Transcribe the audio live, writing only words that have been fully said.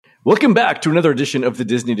Welcome back to another edition of the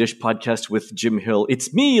Disney Dish podcast with Jim Hill.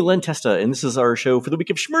 It's me, Len Testa, and this is our show for the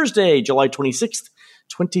week of Schmurz Day, July 26th,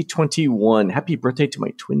 2021. Happy birthday to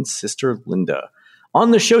my twin sister, Linda.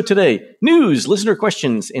 On the show today, news, listener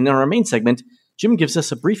questions, and in our main segment, Jim gives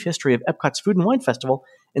us a brief history of Epcot's Food and Wine Festival,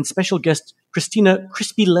 and special guest Christina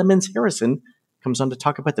Crispy Lemons Harrison comes on to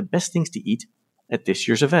talk about the best things to eat at this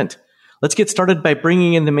year's event. Let's get started by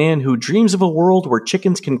bringing in the man who dreams of a world where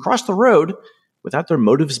chickens can cross the road without their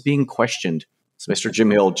motives being questioned. It's Mr. Jim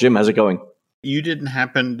Hill. Jim, how's it going? You didn't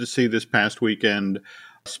happen to see this past weekend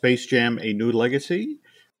Space Jam: A New Legacy?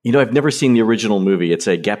 You know, I've never seen the original movie. It's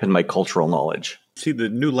a gap in my cultural knowledge. See, the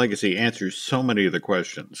New Legacy answers so many of the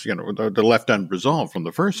questions, you know, they're left unresolved from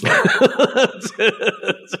the first one.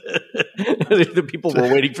 The people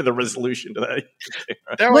were waiting for the resolution to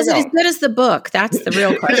that. Was it as good as the book? That's the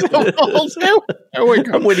real question.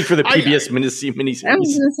 I'm waiting for the PBS miniseries. I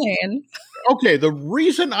was insane. Okay, the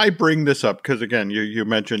reason I bring this up, because again, you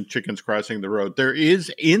mentioned chickens crossing the road. There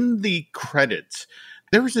is, in the credits,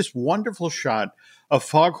 there was this wonderful shot of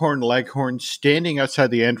Foghorn Leghorn standing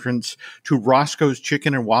outside the entrance to Roscoe's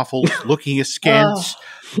Chicken and Waffles, looking askance.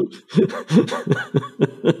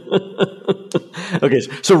 Okay,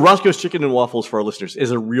 so Roscoe's Chicken and Waffles, for our listeners,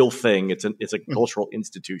 is a real thing. It's a cultural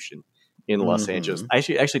institution in Los Angeles. I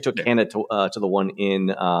actually took Hannah to the one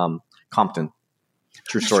in Compton.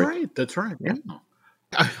 True story. That's right. Yeah.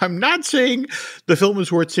 I'm not saying the film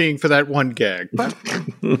is worth seeing for that one gag, but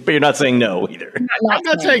but you're not saying no either. I'm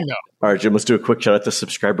not saying no. All right, Jim, let's do a quick shout out to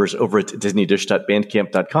subscribers over at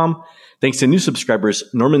disneydish.bandcamp.com. Thanks to new subscribers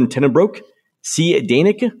Norman Tenenbroek, C.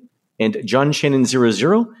 Danik, and John Shannon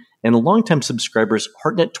 00, and longtime subscribers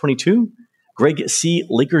Hartnett22, Greg C.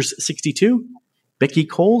 Lakers62, Becky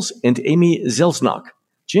Coles, and Amy Zelsnock.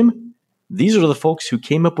 Jim, these are the folks who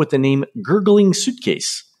came up with the name Gurgling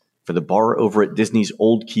Suitcase for the bar over at Disney's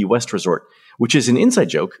Old Key West Resort, which is an inside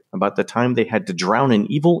joke about the time they had to drown an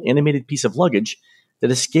evil animated piece of luggage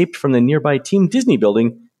that escaped from the nearby Team Disney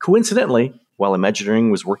building, coincidentally, while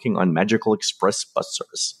Imagineering was working on Magical Express bus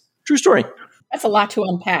service. True story. That's a lot to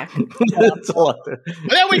unpack. That's a lot.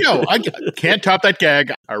 There we go. I can't top that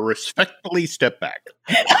gag. I respectfully step back.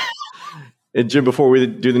 And Jim, before we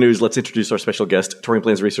do the news, let's introduce our special guest, touring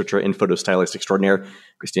plans researcher and photo stylist extraordinaire,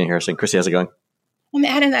 Christina Harrison. Christy, how's it going? I'm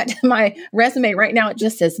adding that to my resume right now. It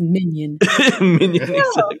just says Minion. Minion,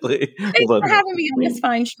 exactly. Thanks for having me on this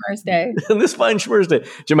fine Schmurz Day. On this fine Schmurz Day.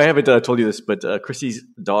 Jim, I haven't told you this, but Christy's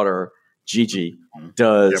daughter, Gigi,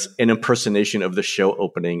 does an impersonation of the show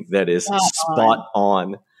opening that is spot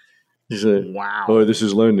on. She's like, wow. Oh, this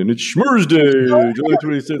is London. It's Schmurz Day, July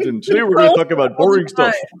 27th. And today we're going to talk about boring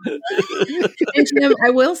stuff. And Jim, I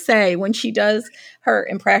will say, when she does her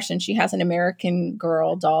impression, she has an American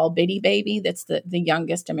Girl doll, Bitty Baby. That's the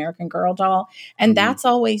youngest American Girl doll. And that's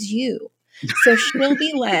always you. So she'll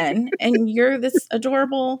be Len, and you're this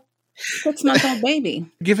adorable 6-month-old baby.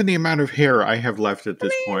 Given the amount of hair I have left at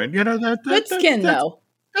this point, you know, good skin, though.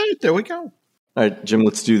 There we go. All right, Jim,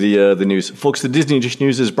 let's do the news. Folks, the Disney Dish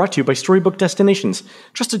News is brought to you by Storybook Destinations,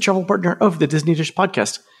 trusted travel partner of the Disney Dish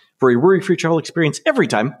podcast. For a worry-free travel experience every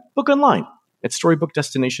time, book online at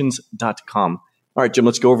StorybookDestinations.com. All right, Jim,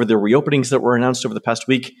 let's go over the reopenings that were announced over the past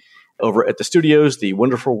week. Over at the studios, the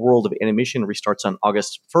Wonderful World of Animation restarts on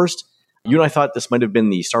August 1st. You and I thought this might have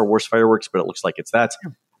been the Star Wars fireworks, but it looks like it's that.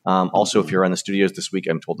 Also, if you're on the studios this week,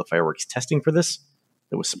 I'm told the fireworks testing for this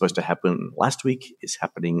that was supposed to happen last week is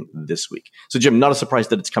happening this week. So, Jim, not a surprise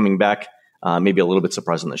that it's coming back. Maybe a little bit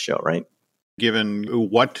surprised on the show, right? Given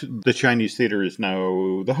what the Chinese theater is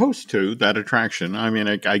now the host to, that attraction, I mean,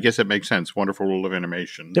 I guess it makes sense. Wonderful World of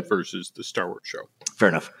Animation versus the Star Wars show. Fair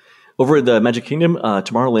enough. Over at the Magic Kingdom,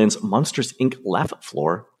 Tomorrowland's Monsters, Inc. Laugh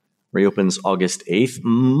Floor reopens August 8th.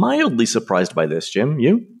 Mildly surprised by this, Jim.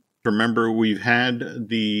 You? Remember, we've had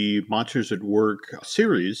the Monsters at Work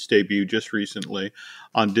series debut just recently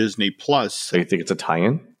on Disney Plus. So you think it's a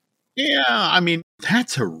tie-in? Yeah, I mean,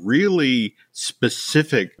 that's a really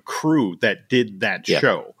specific crew that did that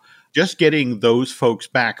show. Just getting those folks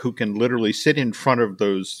back who can literally sit in front of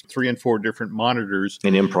those 3 and 4 different monitors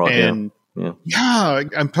and improv. And yeah,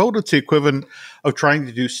 I'm told it's the equivalent of trying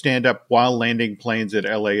to do stand-up while landing planes at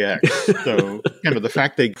LAX. So, the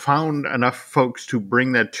fact they found enough folks to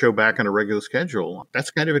bring that show back on a regular schedule,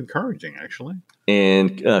 that's kind of encouraging, actually.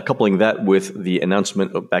 And coupling that with the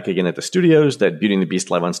announcement of back again at the studios that Beauty and the Beast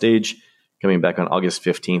Live on Stage coming back on August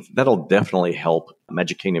 15th, that'll definitely help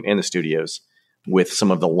Magic Kingdom and the studios with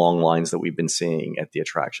some of the long lines that we've been seeing at the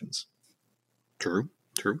attractions. True.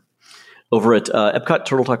 Over at Epcot,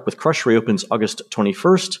 Turtle Talk with Crush reopens August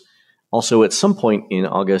 21st. Also, at some point in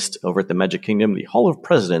August, over at the Magic Kingdom, the Hall of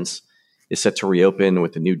Presidents is set to reopen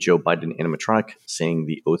with the new Joe Biden animatronic saying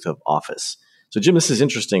the oath of office. So, Jim, this is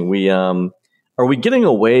interesting. Are we getting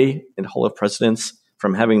away in Hall of Presidents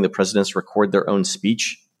from having the presidents record their own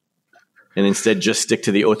speech and instead just stick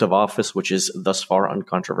to the oath of office, which is thus far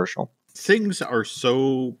uncontroversial? Things are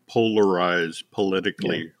so polarized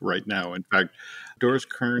politically right now. In fact, Doris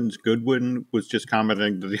Kearns Goodwin was just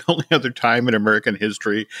commenting that the only other time in American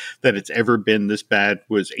history that it's ever been this bad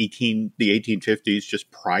was the 1850s,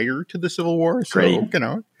 just prior to the Civil War. So, Great.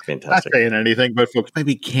 Not Fantastic. saying anything, but folks,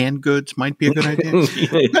 maybe canned goods might be a good idea.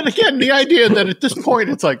 But again, the idea that at this point,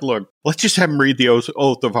 it's like, look, let's just have him read the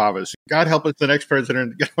oath of office. God help us, the next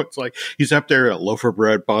president. It's like he's up there, a loaf of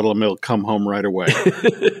bread, bottle of milk, come home right away.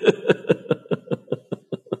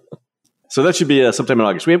 So that should be sometime in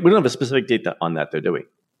August. We don't have a specific date on that, though, do we?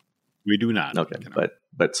 We do not. Okay,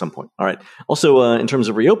 but some point. All right. Also, in terms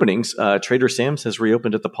of reopenings, Trader Sam's has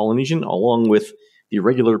reopened at the Polynesian, along with the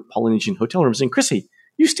regular Polynesian hotel rooms. And Chrissy,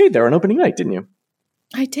 you stayed there on opening night, didn't you?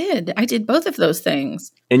 I did. I did both of those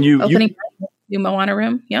things. And you new Moana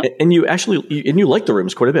room. Yeah. And you liked the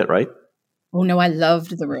rooms quite a bit, right? Oh no, I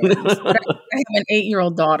loved the rooms. But I have an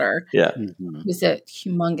 8-year-old daughter. Yeah. Who's a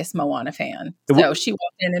humongous Moana fan. So she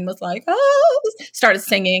walked in and was like, "Oh!" Started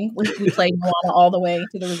singing. We played Moana all the way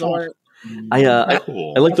to the resort. I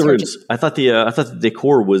like the rooms. I thought the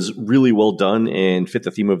decor was really well done and fit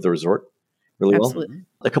the theme of the resort really well.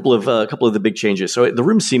 A couple of the big changes. So the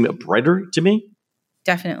rooms seem brighter to me.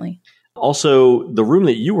 Definitely. Also, the room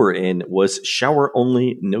that you were in was shower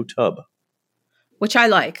only, no tub. Which I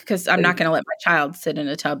like because I'm not going to let my child sit in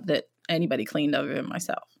a tub that anybody cleaned other than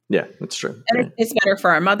myself. Yeah, that's true. And it's better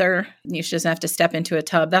for our mother. She doesn't have to step into a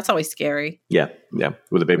tub. That's always scary. Yeah,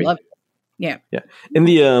 with a baby. I love it. Yeah. And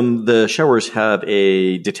the showers have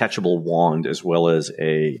a detachable wand as well as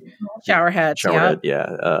a shower head.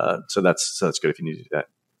 Yeah. So that's good if you need to do that.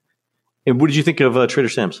 And what did you think of Trader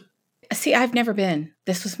Sam's? See, I've never been.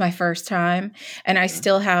 This was my first time, and I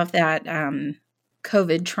still have that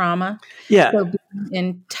COVID trauma. Yeah. So being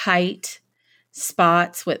in tight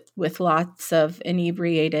spots with lots of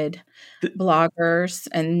inebriated bloggers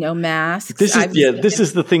and no masks. This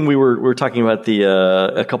is the thing we were talking about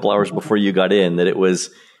a couple hours before you got in, that it was,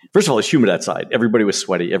 first of all, it's humid outside. Everybody was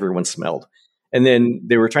sweaty. Everyone smelled. And then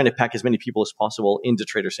they were trying to pack as many people as possible into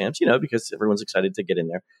Trader Sam's, because everyone's excited to get in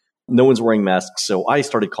there. No one's wearing masks. So I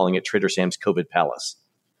started calling it Trader Sam's COVID Palace.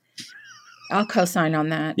 I'll co-sign on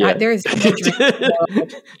that. Yeah. There is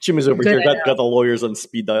Jim is over here, got the lawyers on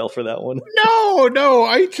speed dial for that one. No.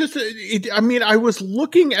 I was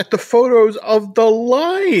looking at the photos of the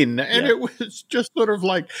line, and it was just sort of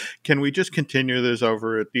like, can we just continue this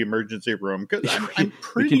over at the emergency room? Because I'm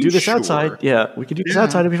pretty we can do this sure. outside. Yeah, we can do this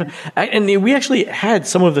outside. It'll be fun. And we actually had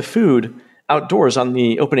some of the food outdoors on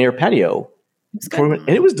the open air patio, and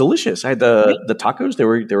it was delicious. I had the tacos;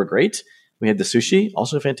 they were great. We had the sushi,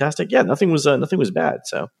 also fantastic. Yeah, nothing was bad,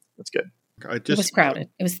 so that's good. It was crowded.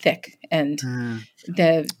 It was thick, and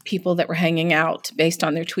the people that were hanging out, based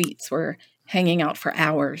on their tweets, were hanging out for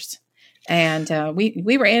hours. And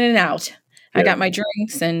we were in and out. Yeah. I got my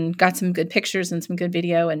drinks and got some good pictures and some good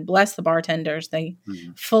video. And bless the bartenders, they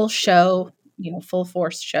full show, full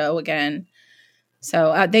force show again.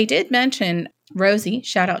 So they did mention Rosie.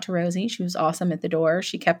 Shout out to Rosie. She was awesome at the door.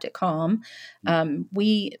 She kept it calm.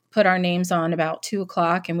 We put our names on about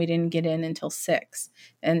 2:00 and we didn't get in until 6.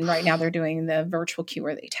 And right now they're doing the virtual queue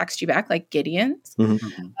where they text you back like Gideon's.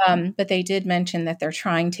 But they did mention that they're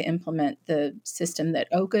trying to implement the system that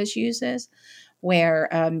Oga's uses, where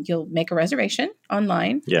you'll make a reservation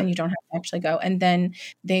online and you don't have to actually go. And then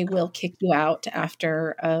they will kick you out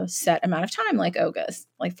after a set amount of time, like Oga's,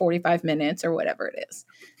 like 45 minutes or whatever it is,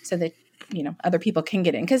 so that, other people can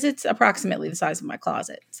get in, because it's approximately the size of my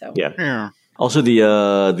closet. So yeah. Also, the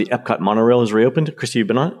Epcot monorail has reopened. Christy, you've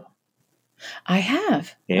been on it? I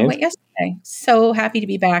have. And? I went yesterday. So happy to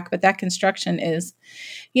be back. But that construction is,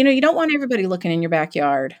 you don't want everybody looking in your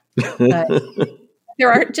backyard. But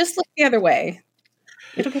just look the other way.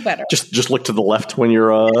 It'll go better. Just look to the left when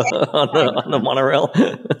you're on the monorail.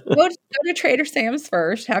 Go to Trader Sam's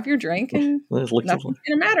first. Have your drink, and nothing's going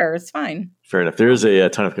to matter. It's fine. Fair enough. There is a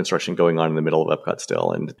ton of construction going on in the middle of Epcot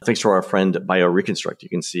still, and thanks to our friend BioReconstruct, you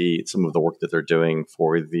can see some of the work that they're doing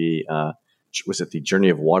for the was it the Journey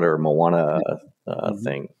of Water Moana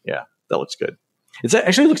thing? Yeah, that looks good. It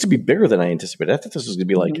actually looks to be bigger than I anticipated. I thought this was going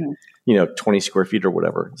to be like 20 square feet or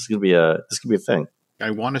whatever. This could be a thing. I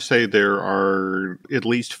want to say there are at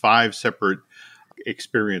least 5 separate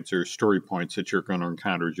experience or story points that you're going to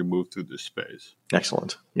encounter as you move through this space.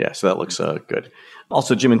 Excellent. Yeah, so that looks good.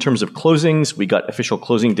 Also, Jim, in terms of closings, we got official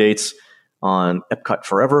closing dates on Epcot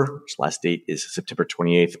Forever, which last date is September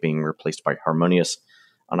 28th, being replaced by Harmonious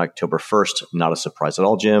on October 1st. Not a surprise at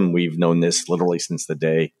all, Jim. We've known this literally since the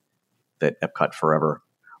day that Epcot Forever.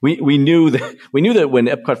 We knew that when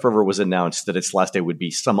Epcot Forever was announced that its last day would be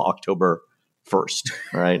some October 1st,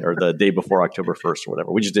 right? Or the day before October 1st or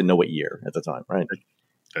whatever. We just didn't know what year at the time, right?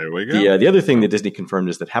 There we go. The other thing that Disney confirmed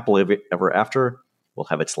is that Happily Ever After will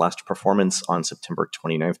have its last performance on September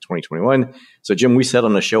 29th, 2021. So, Jim, we said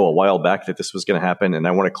on the show a while back that this was going to happen, and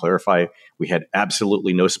I want to clarify, we had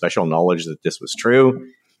absolutely no special knowledge that this was true.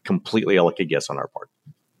 Completely a lucky guess on our part.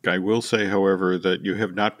 I will say, however, that you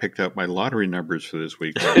have not picked up my lottery numbers for this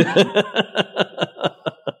week.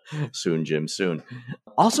 Soon, Jim, soon.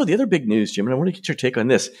 Also, the other big news, Jim, and I want to get your take on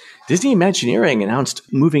this. Disney Imagineering announced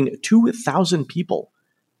moving 2,000 people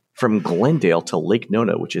from Glendale to Lake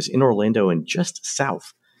Nona, which is in Orlando and just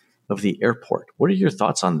south of the airport. What are your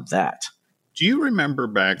thoughts on that? Do you remember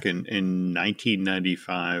back in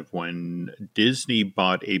 1995 when Disney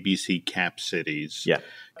bought ABC Cap Cities? Yeah.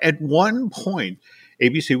 At one point,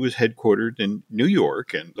 ABC was headquartered in New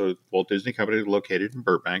York, and the Walt Disney Company was located in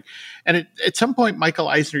Burbank. And at some point, Michael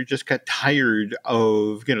Eisner just got tired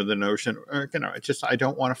of the notion, it's just I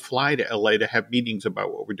don't want to fly to LA to have meetings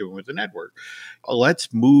about what we're doing with the network.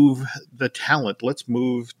 Let's move the talent. Let's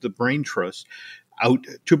move the brain trust out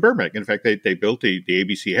to Burbank. In fact, they built the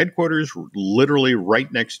ABC headquarters literally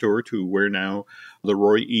right next door to where now the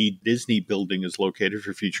Roy E. Disney building is located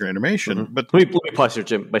for feature animation. Mm-hmm. But let me pause here,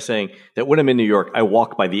 Jim, by saying that when I'm in New York, I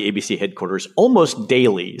walk by the ABC headquarters almost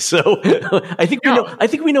daily. So I think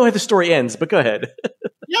we know how the story ends. But go ahead.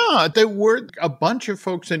 Yeah, there were a bunch of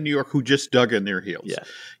folks in New York who just dug in their heels. Yeah.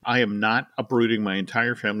 I am not uprooting my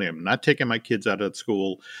entire family. I'm not taking my kids out of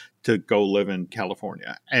school to go live in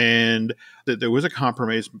California. And there was a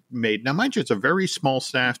compromise made. Now, mind you, it's a very small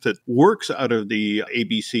staff that works out of the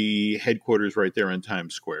ABC headquarters right there in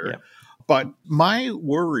Times Square. Yeah. But my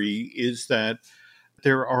worry is that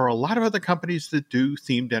there are a lot of other companies that do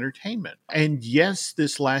themed entertainment. And yes,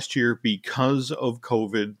 this last year, because of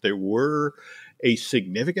COVID, there were a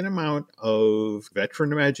significant amount of veteran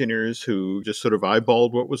Imagineers who just sort of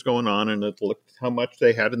eyeballed what was going on and looked how much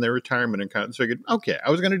they had in their retirement account and figured, okay, I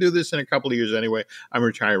was going to do this in a couple of years anyway. I'm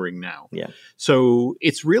retiring now. Yeah. So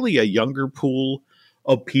it's really a younger pool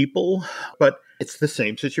of people, but it's the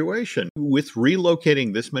same situation. With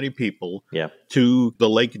relocating this many people to the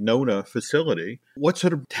Lake Nona facility, what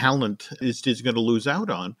sort of talent is Disney going to lose out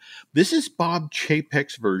on? This is Bob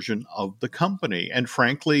Chapek's version of the company. And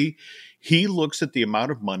frankly, he looks at the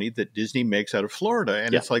amount of money that Disney makes out of Florida,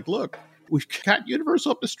 and it's like, look, we've got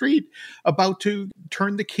Universal up the street about to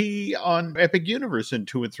turn the key on Epic Universe in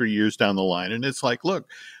 2 and 3 years down the line. And it's like, look,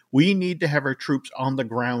 we need to have our troops on the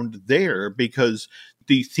ground there because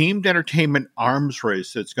the themed entertainment arms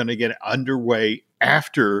race that's going to get underway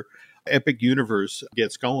after Epic Universe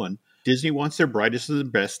gets going, Disney wants their brightest and the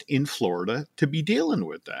best in Florida to be dealing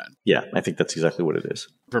with that. Yeah, I think that's exactly what it is.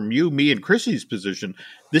 From you, me, and Chrissy's position,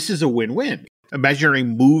 this is a win-win.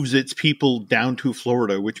 Imagineering moves its people down to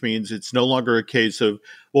Florida, which means it's no longer a case of,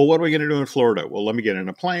 well, what are we going to do in Florida? Well, let me get in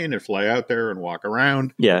a plane and fly out there and walk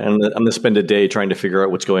around. Yeah, and I'm going to spend a day trying to figure out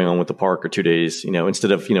what's going on with the park, or 2 days,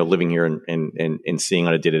 instead of, living here and seeing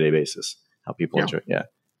on a day-to-day basis how people enjoy it. Yeah.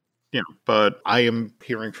 Yeah, but I am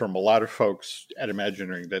hearing from a lot of folks at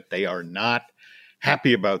Imagineering that they are not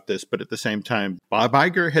happy about this, but at the same time, Bob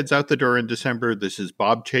Iger heads out the door in December. This is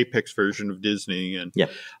Bob Chapek's version of Disney, and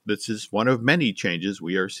this is one of many changes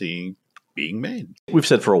we are seeing being made. We've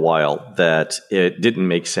said for a while that it didn't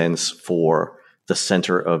make sense for the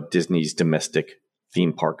center of Disney's domestic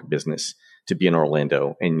theme park business to be in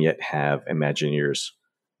Orlando and yet have Imagineers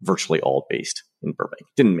virtually all based in Burbank.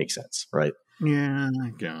 Didn't make sense, right? Yeah.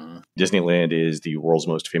 Disneyland is the world's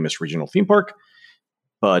most famous regional theme park,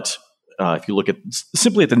 but if you look at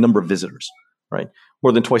simply at the number of visitors, right,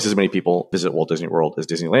 more than twice as many people visit Walt Disney World as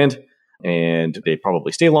Disneyland, and they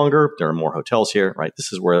probably stay longer. There are more hotels here, right?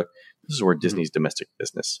 This is where Disney's domestic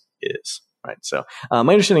business is, right? So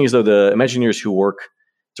my understanding is, though, the Imagineers who work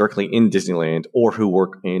directly in Disneyland or who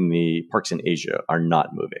work in the parks in Asia are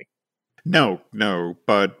not moving. No,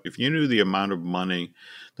 but if you knew the amount of money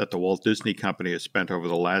that the Walt Disney Company has spent over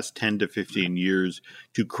the last 10 to 15 years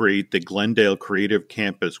to create the Glendale Creative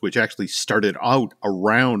Campus, which actually started out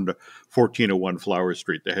around 1401 Flower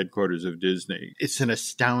Street, the headquarters of Disney, it's an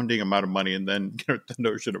astounding amount of money. And then the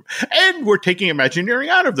notion of, and we're taking Imagineering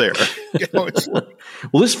out of there. It's like,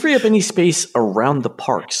 will this free up any space around the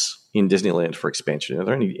parks in Disneyland for expansion? Are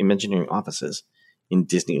there any Imagineering offices in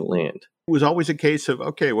Disneyland? was always a case of,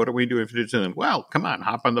 okay, what are we doing for Disneyland? Well, come on,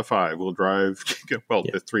 hop on the 5. We'll drive,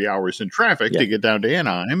 the 3 hours in traffic to get down to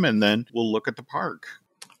Anaheim, and then we'll look at the park.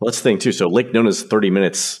 Well, that's the thing, too. So Lake Nona is 30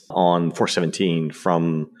 minutes on 417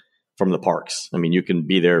 from the parks. I mean, you can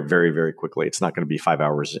be there very, very quickly. It's not going to be 5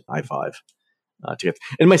 hours I-5 to get.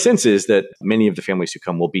 And my sense is that many of the families who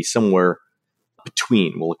come will be somewhere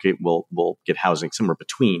between. We'll get housing somewhere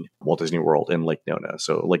between Walt Disney World and Lake Nona.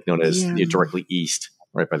 So Lake Nona is directly east,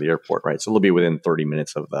 right by the airport, right? So they'll be within 30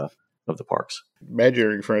 minutes of the parks.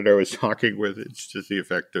 Imaginary friend I was talking with, it's just the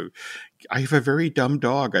effect of, I have a very dumb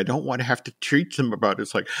dog. I don't want to have to treat them about it.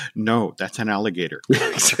 It's like, no, that's an alligator.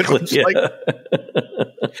 Exactly. Like,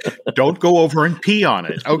 don't go over and pee on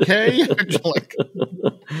it, okay?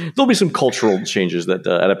 There'll be some cultural changes,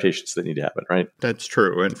 adaptations that need to happen, right? That's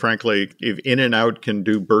true. And frankly, if In-N-Out can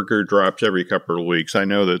do burger drops every couple of weeks, I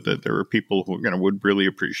know that there are people who would really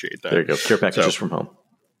appreciate that. There you go. Care packages from home.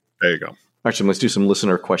 There you go. All right, so let's do some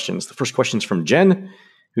listener questions. The first question is from Jen,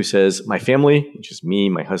 who says, my family, which is me,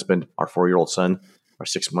 my husband, our 4-year-old son, our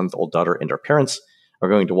 6-month-old daughter, and our parents, are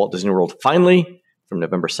going to Walt Disney World finally from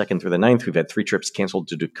November 2nd through the 9th. We've had 3 trips canceled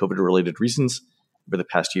due to COVID-related reasons over the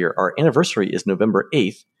past year. Our anniversary is November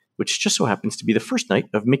 8th, which just so happens to be the first night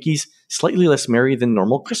of Mickey's slightly less merry than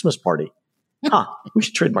normal Christmas party. We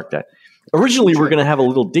should trademark that. Originally, we were going to have a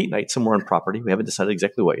little date night somewhere on property. We haven't decided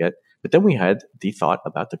exactly what yet. But then we had the thought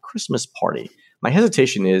about the Christmas party. My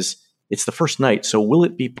hesitation is, it's the first night, so will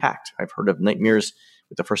it be packed? I've heard of nightmares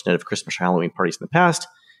with the first night of Christmas or Halloween parties in the past.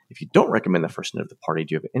 If you don't recommend the first night of the party,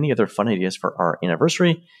 do you have any other fun ideas for our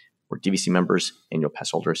anniversary? We're DVC members, annual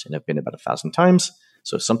pass holders, and have been about 1,000 times.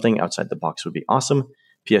 So something outside the box would be awesome.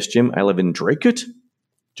 P.S. Jim, I live in Dracut,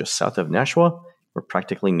 just south of Nashua. We're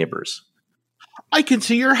practically neighbors. I can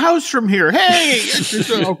see your house from here. Hey,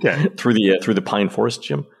 okay. through the pine forest,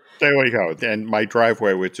 Jim. There we go. And my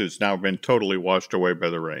driveway, which has now been totally washed away by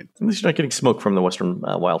the rain. At least you're not getting smoke from the western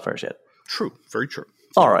wildfires yet. True. Very true.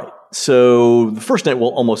 All right. So the first night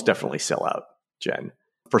will almost definitely sell out, Jen.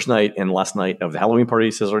 First night and last night of the Halloween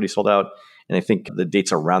parties has already sold out. And I think the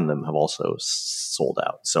dates around them have also sold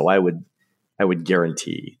out. So I would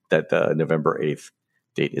guarantee that the November 8th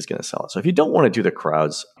date is going to sell out. So if you don't want to do the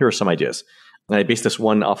crowds, here are some ideas. And I based this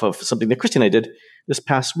one off of something that Christy and I did this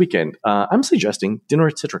past weekend. I'm suggesting dinner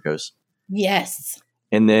at Citrico's. Yes.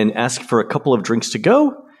 And then ask for a couple of drinks to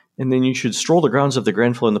go. And then you should stroll the grounds of the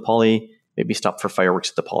Grand Flow and the Poly, maybe stop for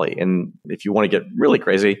fireworks at the Poly. And if you want to get really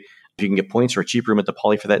crazy, if you can get points or a cheap room at the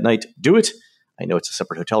Poly for that night, do it. I know it's a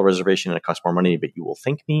separate hotel reservation and it costs more money, but you will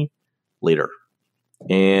thank me later.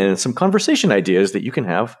 And some conversation ideas that you can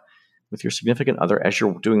have with your significant other as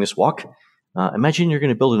you're doing this walk. Imagine you're going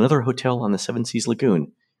to build another hotel on the Seven Seas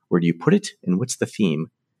Lagoon. Where do you put it, and what's the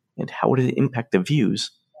theme? And how would it impact the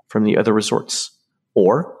views from the other resorts?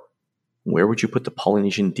 Or where would you put the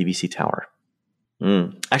Polynesian DVC Tower?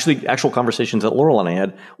 Actually, actual conversations that Laurel and I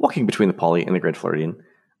had walking between the Poly and the Grand Floridian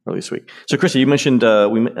earlier this week. So, Christy, you mentioned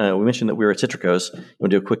we mentioned that we were at Citrico's. You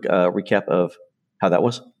want to do a quick recap of how that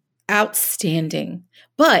was? Outstanding.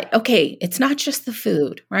 But, okay, it's not just the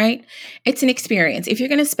food, right? It's an experience. If you're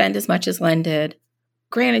going to spend as much as Len did,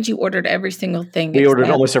 granted, you ordered every single thing. We ordered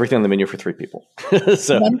almost everything on the menu for 3 people.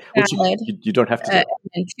 So one salad, you don't have to do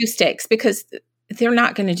and 2 steaks, because they're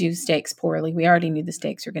not going to do steaks poorly. We already knew the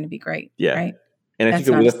steaks were going to be great. Yeah. Right? And I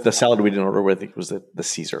think the salad we didn't order with, I think it was the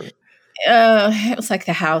Caesar. It was like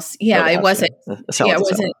the house. Yeah, it wasn't. Yeah, it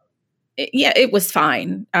wasn't. Yeah, it was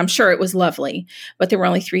fine. I'm sure it was lovely, but there were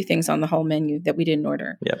only 3 things on the whole menu that we didn't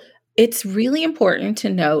order. Yeah. It's really important to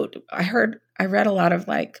note. I read a lot of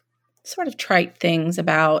sort of trite things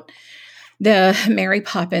about the Mary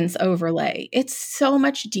Poppins overlay. It's so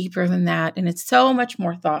much deeper than that, and it's so much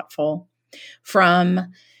more thoughtful.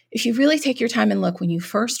 If you really take your time and look, when you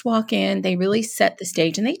first walk in, they really set the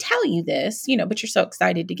stage, and they tell you this, but you're so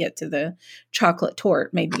excited to get to the chocolate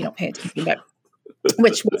torte. Maybe you don't pay attention, but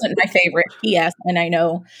which wasn't my favorite. Yes, and I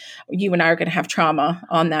know you and I are going to have trauma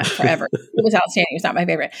on that forever. It was outstanding. It's not my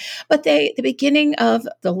favorite. But the beginning of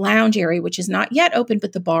the lounge area, which is not yet open,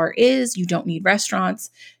 but the bar is. You don't need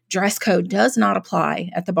restaurants. Dress code does not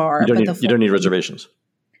apply at the bar. You don't need reservations.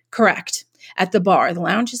 Correct. At the bar, the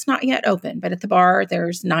lounge is not yet open, but at the bar,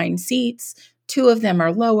 there's 9 seats. 2 of them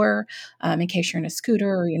are lower in case you're in a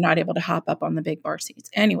scooter or you're not able to hop up on the big bar seats.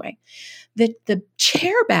 Anyway, the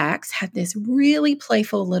chair backs had this really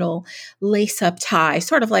playful little lace-up tie,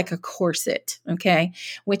 sort of like a corset, okay,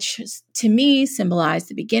 which to me symbolized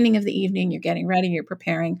the beginning of the evening. You're getting ready, you're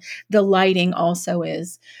preparing. The lighting also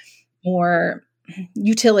is more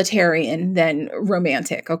utilitarian than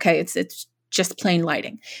romantic, okay? It's just plain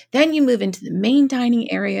lighting. Then you move into the main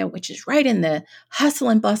dining area, which is right in the hustle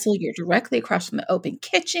and bustle. You're directly across from the open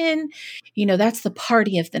kitchen. That's the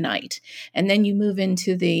party of the night. And then you move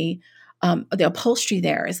into the upholstery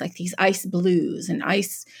there is like these ice blues and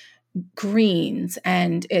ice greens,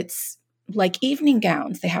 and it's like evening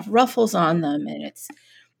gowns. They have ruffles on them, and it's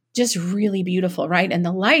just really beautiful, right? And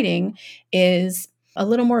the lighting is a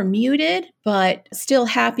little more muted, but still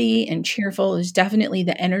happy and cheerful. There's definitely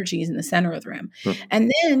the energies in the center of the room.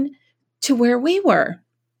 And then to where we were,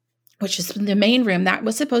 which is the main room, that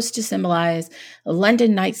was supposed to symbolize a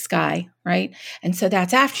London night sky, right? And so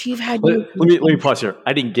that's after you've had... Let me pause here.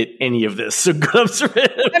 I didn't get any of this. So good observation.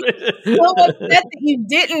 I'm so upset that you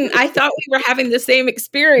didn't. I thought we were having the same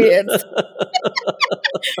experience.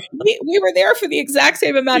 we were there for the exact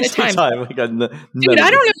same amount of time. We got Dude, I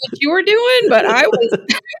don't know what you were doing, but I was...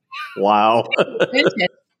 Wow.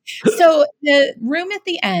 So the room at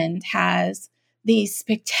the end has these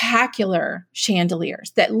spectacular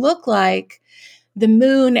chandeliers that look like the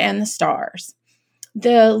moon and the stars.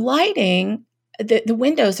 The lighting, the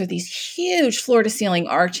windows are these huge floor-to-ceiling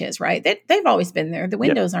arches, right? They've always been there. The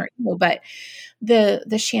windows aren't new, but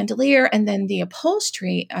the chandelier and then the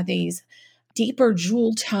upholstery are these deeper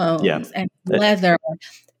jewel tones and leather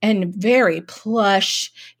and very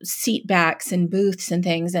plush seat backs and booths and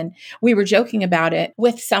things. And we were joking about it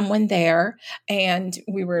with someone there, and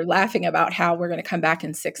we were laughing about how we're going to come back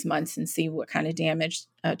in 6 months and see what kind of damage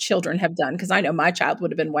children have done. Because I know my child would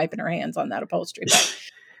have been wiping her hands on that upholstery. But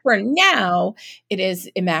for now, it is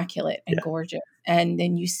immaculate and gorgeous. And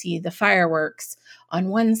then you see the fireworks on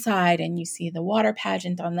one side and you see the water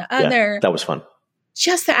pageant on the other. That was fun.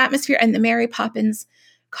 Just the atmosphere, and the Mary Poppins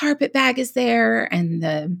carpet bag is there, and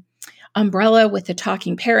the umbrella with the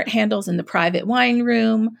talking parrot handles in the private wine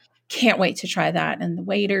room. Can't wait to try that. And the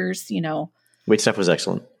waiters, Wait stuff was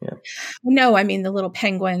excellent. Yeah. No, I mean the little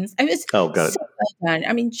penguins. I was got it. So well done.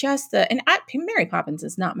 I mean, Mary Poppins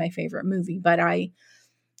is not my favorite movie, but I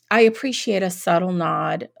appreciate a subtle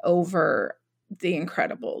nod over The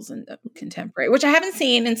Incredibles and the Contemporary, which I haven't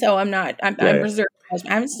seen, and so I'm reserved.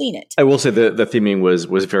 I haven't seen it. I will say the theming was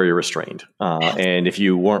very restrained, and if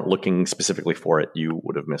you weren't looking specifically for it, you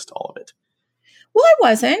would have missed all of it. Well, I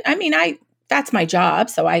wasn't. I mean, that's my job,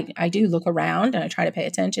 so I do look around and I try to pay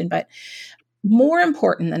attention. But more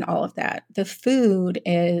important than all of that, the food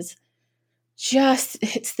is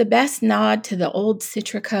it's the best nod to the old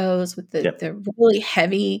Citricos with the really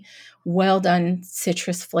heavy, well done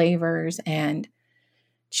citrus flavors, and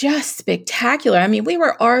just spectacular. I mean, we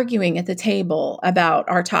were arguing at the table about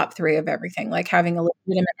our top 3 of everything, like having a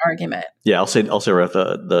legitimate argument. Yeah, I'll say right at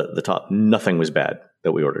the top. Nothing was bad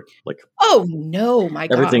that we ordered. Like, oh no, my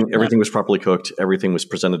God! Everything was properly cooked. Everything was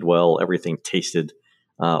presented well. Everything tasted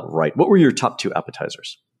right. What were your top 2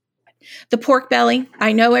 appetizers? The pork belly.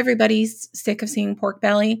 I know everybody's sick of seeing pork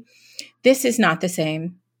belly. This is not the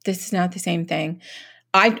same. This is not the same thing.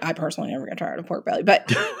 I personally never got tired of pork belly, but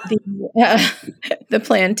the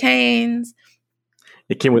plantains.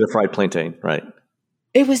 It came with a fried plantain, right?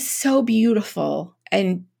 It was so beautiful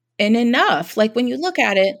and enough. Like when you look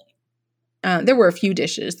at it, there were a few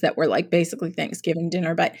dishes that were like basically Thanksgiving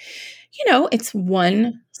dinner, but it's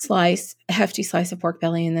one slice, a hefty slice of pork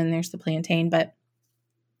belly, and then there's the plantain, but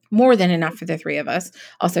more than enough for the 3 of us.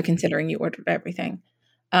 Also considering you ordered everything.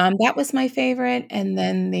 That was my favorite, and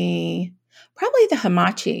then probably the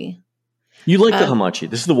hamachi. You like the hamachi.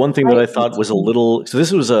 This is the one thing that I thought was a little... So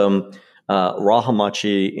this was raw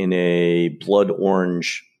hamachi in a blood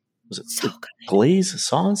orange... Was it so good. Glaze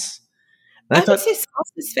sauce? And I would say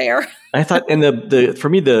sauce is fair. I thought... And for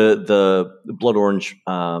me, the blood orange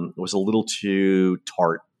was a little too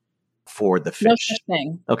tart for the fish. No such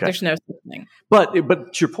thing. Okay. There's no such thing. But to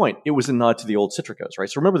your point, it was a nod to the old Citricos, right?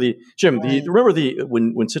 So remember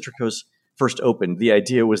when Citricos first opened, the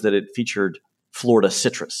idea was that it featured Florida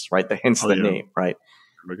citrus, right? Hence the name, right?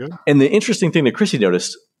 Very good. And the interesting thing that Chrissy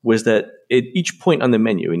noticed was that at each point on the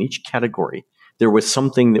menu, in each category, there was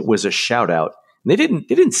something that was a shout out. And they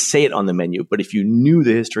didn't say it on the menu, but if you knew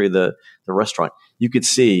the history of the restaurant, you could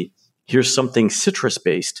see here's something citrus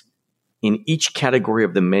based in each category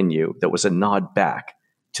of the menu that was a nod back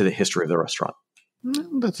to the history of the restaurant.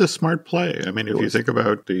 That's a smart play. I mean, if you think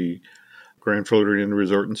about the Grand Floridian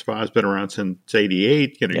Resort and Spa has been around since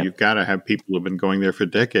 '88. You've got to have people who've been going there for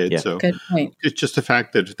decades. Yeah. So good point. It's just the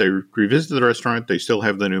fact that they revisited the restaurant. They still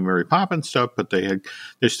have the new Mary Poppins stuff, but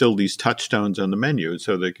there's still these touchstones on the menu,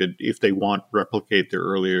 so they could, if they want, replicate their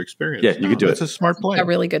earlier experience. Yeah, you could do it. That's a smart play. A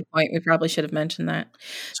really good point. We probably should have mentioned that.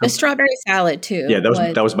 The strawberry salad too. Yeah,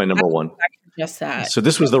 that was my number one. just that. So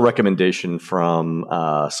this was the recommendation from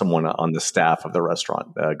someone on the staff of the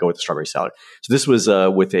restaurant. Go with the strawberry salad. So this was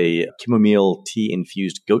with a chamomile tea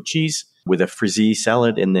infused goat cheese with a frizzy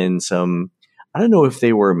salad, and then some. I don't know if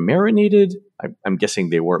they were marinated. I'm guessing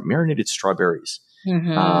they were marinated strawberries.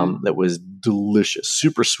 Mm-hmm. That was delicious,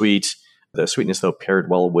 super sweet. The sweetness though paired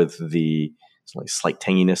well with the slight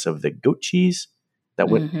tanginess of the goat cheese. That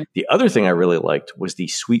went. Mm-hmm. The other thing I really liked was the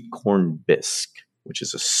sweet corn bisque, which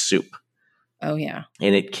is a soup. Oh yeah,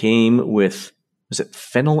 And it came with, was it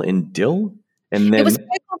fennel and dill? And then it was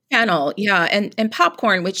pickled fennel, yeah, and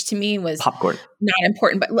popcorn, which to me was popcorn. not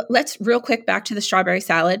important. But let's real quick back to the strawberry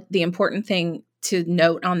salad. The important thing to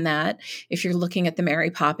note on that, if you're looking at the Mary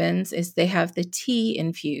Poppins, is they have the tea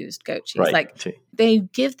infused goat cheese. Right. Like Tea. they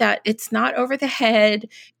give that. It's not over the head.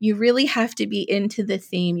 You really have to be into the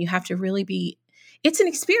theme. You have to really be. It's an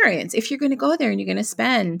experience. If you're going to go there and you're going to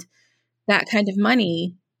spend that kind of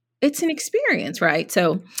money, it's an experience, right?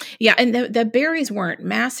 So, yeah, and the berries weren't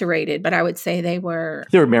macerated, but I would say they were.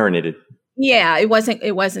 They were marinated. Yeah, it wasn't.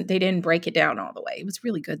 They didn't break it down all the way. It was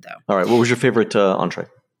really good though. All right. What was your favorite entree?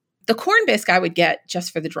 The corn bisque I would get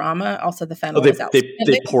just for the drama. Also, the fennel Oh, was out.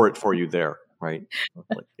 they pour it for you there, right?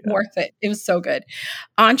 Like, yeah. Worth it. It was so good.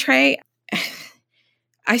 Entree.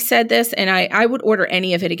 I said this, and I would order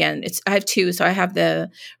any of it again. I have two. So I have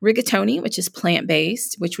the rigatoni, which is plant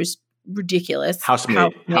based, which was ridiculous.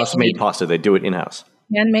 House-made pasta. They do it in-house.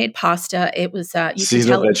 Handmade pasta. It was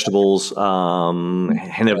seasonal vegetables,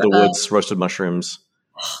 hen of the woods, roasted mushrooms.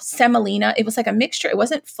 Semolina. It was like a mixture. It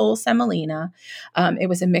wasn't full semolina. It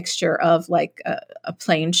was a mixture of like a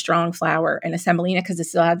plain strong flour and a semolina because it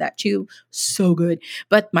still had that too. So good.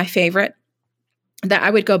 But my favorite that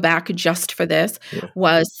I would go back just for this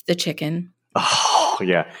was the chicken. Oh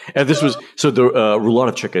yeah, and this was so the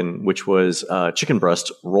roulade chicken, which was chicken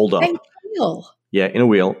breast rolled up. Yeah, in a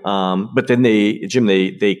wheel. But then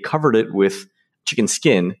they covered it with chicken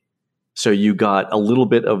skin, so you got a little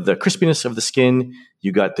bit of the crispiness of the skin,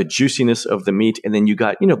 you got the juiciness of the meat, and then you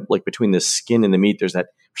got like between the skin and the meat, there's that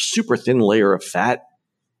super thin layer of fat,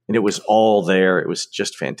 and it was all there. It was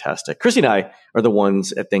just fantastic. Chrissy and I are the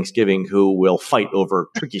ones at Thanksgiving who will fight over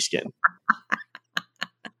turkey skin.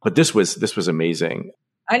 But this was amazing.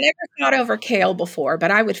 I never fought over kale before, but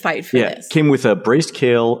I would fight for this. Came with a braised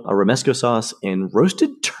kale, a romesco sauce, and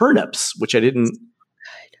roasted turnips, which I didn't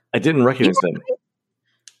recognize them.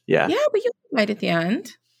 Yeah, yeah, but you right at the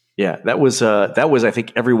end. Yeah, that was I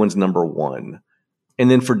think everyone's number one. And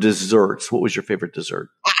then for desserts, what was your favorite dessert?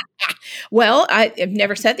 Well, I've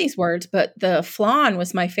never said these words, but the flan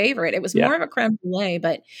was my favorite. It was more of a creme brulee,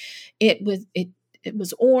 but it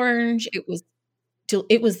was orange. It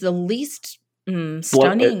was the least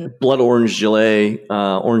stunning. Blood orange gelée,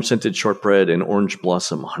 orange scented shortbread, and orange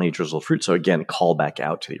blossom honey drizzled fruit. So again, call back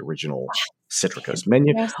out to the original Citrico's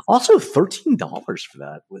menu. Yes. Also, $13 for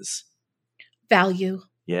that was value.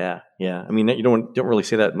 Yeah. I mean, you don't really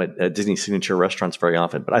say that at Disney signature restaurants very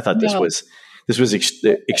often, but I thought this was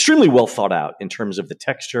extremely well thought out in terms of the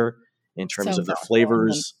texture, in terms of the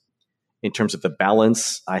flavors, in terms of the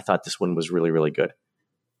balance. I thought this one was really, really good.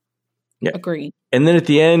 Yeah. Agreed. And then at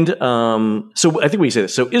the end, so I think we say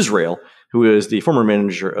this. So Israel, who is the former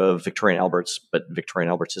manager of Victoria and Albert's, but Victoria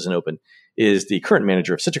and Albert's isn't open, is the current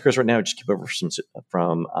manager of Citrico's right now. Just came over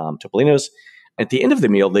from Topolino's. At the end of the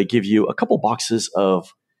meal, they give you a couple boxes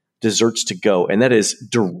of desserts to go, and that is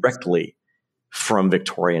directly from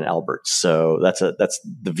Victoria and Albert's. So that's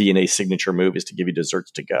the V&A signature move, is to give you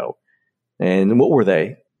desserts to go. And what were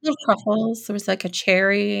they? Little truffles. There was like a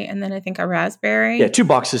cherry and then I think a raspberry. Yeah, 2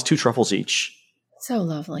 boxes, 2 truffles each. So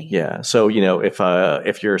lovely. Yeah. So,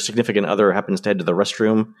 if your significant other happens to head to the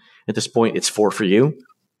restroom at this point, it's 4 for you.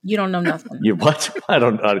 You don't know nothing. You what? I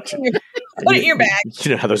don't know. Put it in your bag.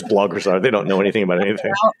 You know how those bloggers are. They don't know anything about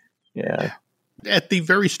anything. Yeah. At the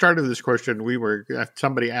very start of this question, we were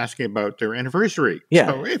somebody asking about their anniversary.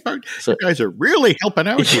 Yeah. So you guys are really helping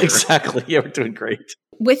out here. Exactly. Yeah, we're doing great.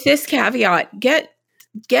 With this caveat, get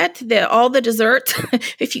all the desserts.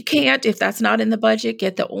 If that's not in the budget,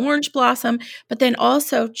 get the orange blossom, but then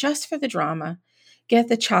also just for the drama, get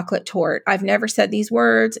the chocolate torte. I've never said these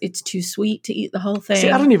words. It's too sweet to eat the whole thing. See,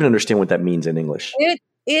 I don't even understand what that means in English.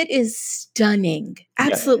 It is stunning.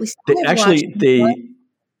 Absolutely stunning.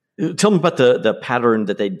 Tell me about the pattern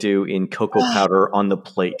that they do in cocoa powder on the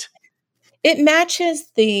plate. It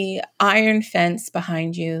matches the iron fence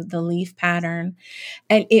behind you, the leaf pattern.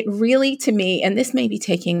 And it really, to me, and this may be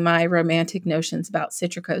taking my romantic notions about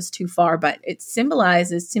Citrico's too far, but it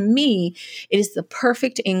symbolizes to me, it is the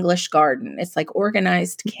perfect English garden. It's like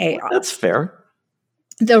organized chaos. That's fair.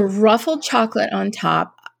 The ruffled chocolate on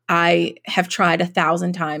top, I have tried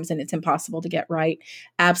 1,000 times and it's impossible to get right.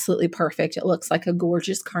 Absolutely perfect. It looks like a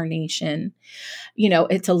gorgeous carnation.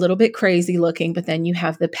 It's a little bit crazy looking, but then you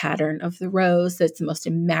have the pattern of the rose. That's the most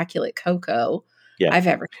immaculate cocoa I've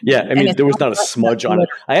ever seen. Yeah, I mean, there was not a smudge on it.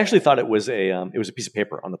 I actually thought it was a piece of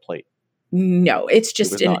paper on the plate. No, it's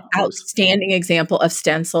just an outstanding example of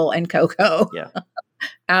stencil and cocoa. Yeah.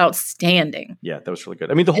 Outstanding. Yeah, that was really good.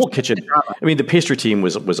 I mean, the whole kitchen, the pastry team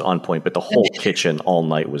was on point, but the whole kitchen all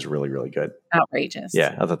night was really, really good. Outrageous.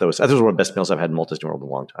 Yeah, I thought that was one of the best meals I've had in Walt Disney World in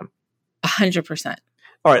a long time. 100%.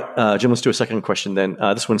 All right, Jim, let's do a second question then.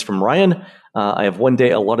 This one's from Ryan. I have one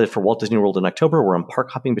day allotted for Walt Disney World in October where I'm park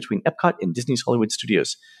hopping between Epcot and Disney's Hollywood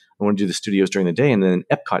Studios. I want to do the studios during the day and then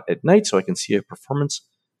Epcot at night so I can see a performance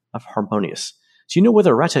of Harmonious. Do you know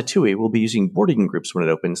whether Ratatouille will be using boarding groups when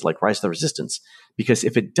it opens, like Rise of the Resistance? Because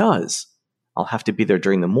if it does, I'll have to be there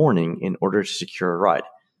during the morning in order to secure a ride.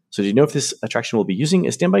 So do you know if this attraction will be using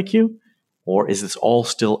a standby queue, or is this all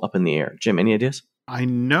still up in the air? Jim, any ideas? I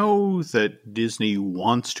know that Disney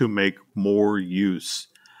wants to make more use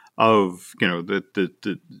of,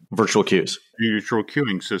 the virtual queues, virtual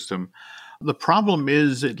queuing system. The problem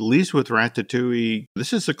is, at least with Ratatouille,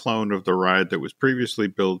 this is a clone of the ride that was previously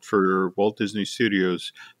built for Walt Disney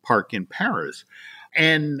Studios Park in Paris.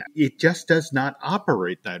 And it just does not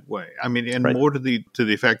operate that way. I mean, and right. more to the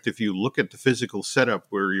effect, if you look at the physical setup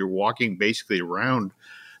where you're walking basically around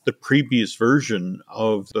the previous version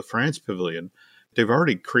of the France Pavilion, they've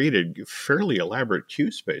already created fairly elaborate queue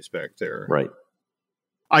space back there. Right.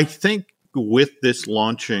 I think with this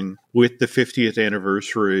launching, with the 50th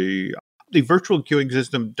anniversary, the virtual queuing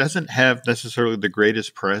system doesn't have necessarily the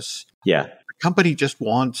greatest press. Yeah. The company just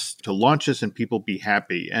wants to launch this and people be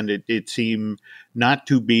happy. And it seemed not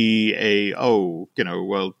to be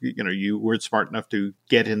you weren't smart enough to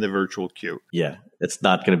get in the virtual queue. Yeah. It's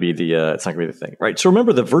not going to be the thing, right? So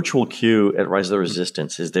remember, the virtual queue at Rise of the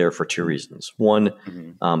Resistance is there for two reasons. One,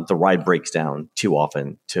 the ride breaks down too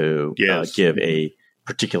often to give a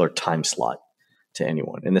particular time slot to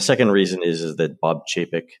anyone. And the second reason is that Bob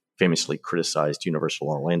Chapek famously criticized Universal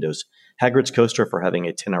Orlando's Hagrid's Coaster for having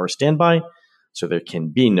a 10-hour standby. So there can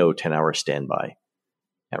be no 10-hour standby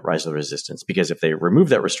at Rise of the Resistance, because if they remove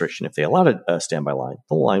that restriction, if they allowed a standby line,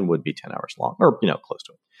 the line would be 10 hours long, or close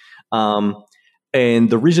to it. And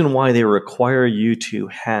the reason why they require you to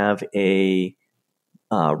have a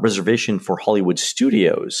reservation for Hollywood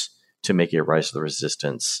Studios to make a Rise of the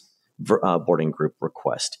Resistance boarding group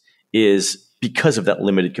request is because of that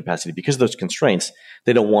limited capacity, because of those constraints.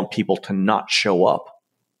 They don't want people to not show up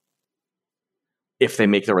if they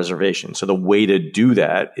make the reservation. So the way to do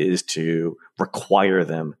that is to require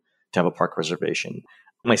them to have a park reservation.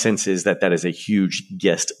 My sense is that is a huge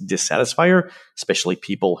guest dissatisfier, especially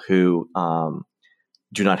people who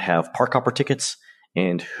do not have park hopper tickets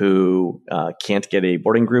and who can't get a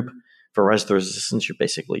boarding group for Rise of the Resistance.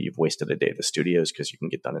 You've wasted a day at the studios because you can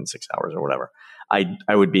get done in 6 hours or whatever.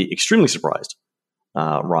 I would be extremely surprised,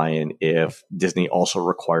 Ryan, if Disney also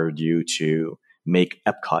required you to make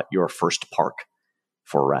Epcot your first park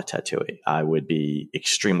for Ratatouille. I would be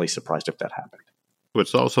extremely surprised if that happened.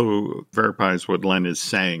 What's also verifies what Len is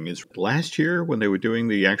saying is last year when they were doing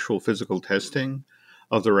the actual physical testing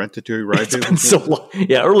of the Ratatouille ride. It's been so long.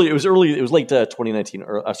 Yeah, It was late 2019,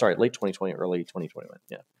 late 2020, early 2021.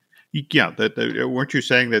 Yeah. Yeah, weren't you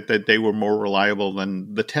saying that they were more reliable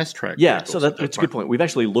than the test track? Yeah, so that's a good point. We've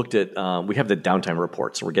actually looked at, we have the downtime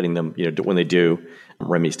reports, so we're getting them, when they do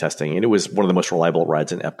Remy's testing, and it was one of the most reliable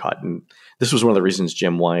rides in Epcot. And this was one of the reasons,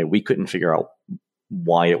 Jim, why we couldn't figure out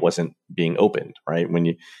why it wasn't being opened, right?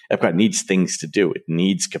 Epcot needs things to do. It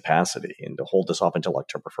needs capacity, and to hold this off until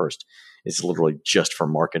October 1st is literally just for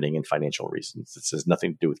marketing and financial reasons. This has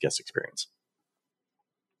nothing to do with guest experience.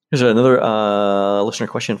 Here's another listener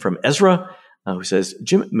question from Ezra, who says,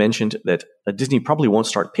 Jim mentioned that Disney probably won't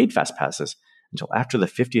start paid Fast Passes until after the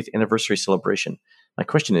 50th anniversary celebration. My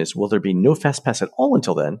question is, will there be no Fast Pass at all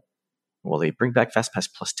until then? Or will they bring back Fast Pass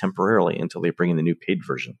Plus temporarily until they bring in the new paid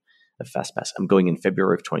version of Fast Pass? I'm going in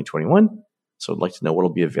February of 2021, so I'd like to know what will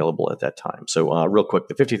be available at that time. So real quick,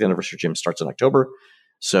 the 50th anniversary, Jim, starts in October.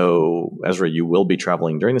 So Ezra, you will be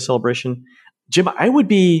traveling during the celebration. Jim,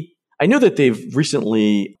 I know that they've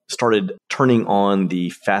recently started turning on the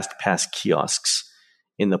Fast Pass kiosks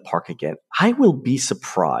in the park again. I will be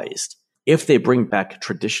surprised if they bring back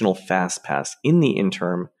traditional Fast Pass in the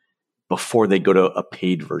interim before they go to a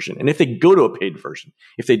paid version. And if they go to a paid version,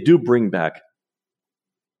 if they do bring back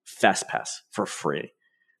Fast Pass for free,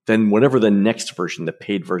 then whatever the next version, the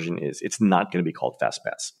paid version is, it's not going to be called Fast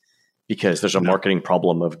Pass, because there's a marketing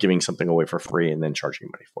problem of giving something away for free and then charging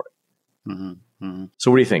money for it. Mm-hmm, mm-hmm. So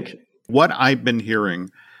what do you think? What I've been hearing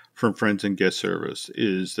from Friends and Guest Service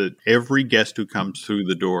is that every guest who comes through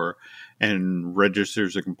the door and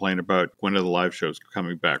registers a complaint about when are the live shows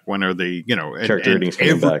coming back, when are they, character ratings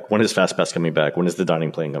coming back, when is FastPass coming back, when is the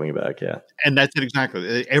dining plan coming back? Yeah. And that's it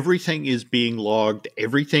exactly. Everything is being logged,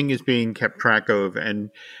 everything is being kept track of,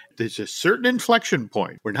 and there's a certain inflection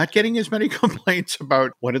point. We're not getting as many complaints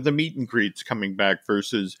about when are the meet and greets coming back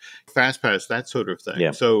versus FastPass, that sort of thing.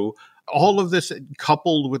 Yeah. So all of this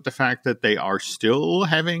coupled with the fact that they are still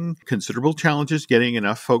having considerable challenges getting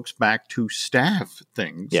enough folks back to staff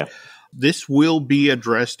things. Yeah. This will be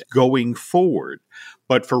addressed going forward.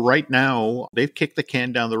 But for right now, they've kicked the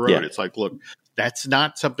can down the road. Yeah. It's like, look, that's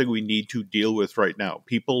not something we need to deal with right now.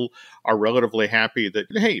 People are relatively happy that,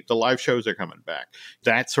 hey, the live shows are coming back,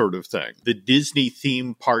 that sort of thing. The Disney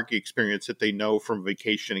theme park experience that they know from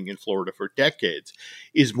vacationing in Florida for decades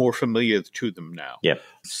is more familiar to them now. Yeah.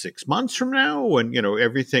 6 months from now, when,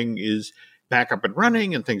 everything is back up and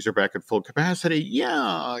running and things are back at full capacity,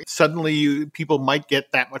 suddenly people might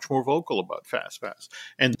get that much more vocal about FastPass,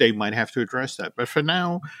 and they might have to address that. But for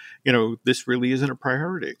now, this really isn't a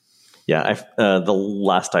priority. Yeah, the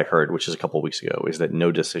last I heard, which is a couple of weeks ago, is that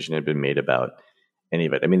no decision had been made about any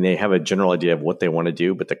of it. I mean, they have a general idea of what they want to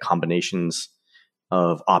do, but the combinations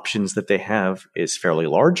of options that they have is fairly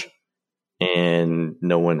large, and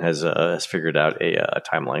no one has figured out a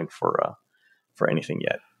timeline for anything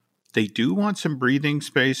yet. They do want some breathing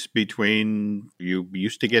space between you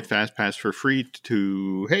used to get FastPass for free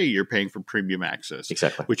to, hey, you're paying for premium access.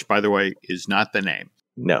 Exactly. Which, by the way, is not the name.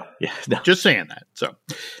 No. Yeah. No. Just saying that. So.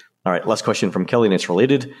 All right, last question from Kelly, and it's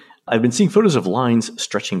related. I've been seeing photos of lines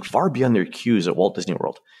stretching far beyond their queues at Walt Disney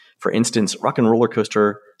World. For instance, Rock and Roller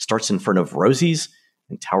Coaster starts in front of Rosie's,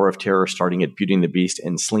 and Tower of Terror starting at Beauty and the Beast,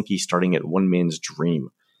 and Slinky starting at One Man's Dream.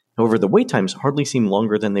 However, the wait times hardly seem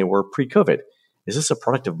longer than they were pre-COVID. Is this a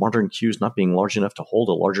product of modern queues not being large enough to hold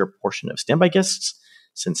a larger portion of standby guests,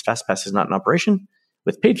 since FastPass is not in operation?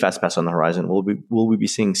 With paid FastPass on the horizon, will we be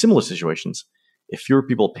seeing similar situations if fewer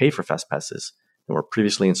people pay for FastPasses than were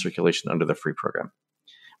previously in circulation under the free program?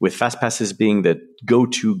 With FastPasses being the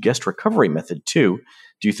go-to guest recovery method too,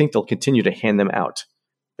 do you think they'll continue to hand them out?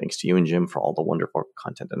 Thanks to you and Jim for all the wonderful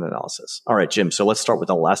content and analysis. All right, Jim, so let's start with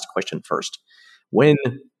the last question first. When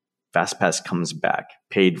FastPass comes back,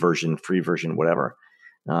 paid version, free version, whatever,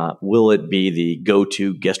 will it be the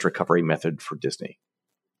go-to guest recovery method for Disney?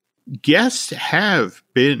 Guests have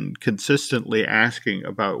been consistently asking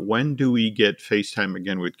about when do we get FaceTime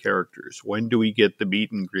again with characters? When do we get the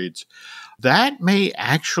meet and greets? That may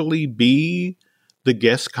actually be the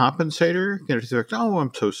guest compensator. They're like, oh,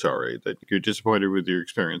 I'm so sorry that you're disappointed with your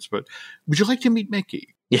experience, but would you like to meet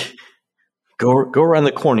Mickey? Yeah. Go around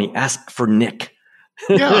the corner, ask for Nick.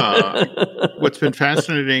 Yeah. What's been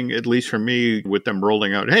fascinating, at least for me, with them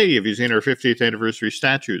rolling out, hey, have you seen our 50th anniversary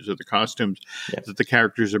statues or the costumes that the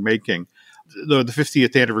characters are making? The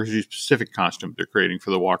 50th anniversary specific costume they're creating for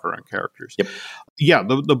the walk-around characters. Yep. Yeah,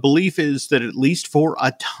 the belief is that at least for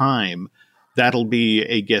a time, that'll be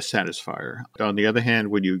a guest satisfier. On the other hand,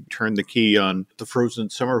 when you turn the key on the Frozen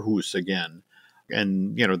Summer House again,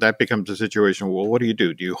 and, that becomes a situation, well, what do?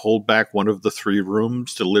 Do you hold back one of the 3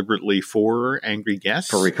 rooms deliberately for angry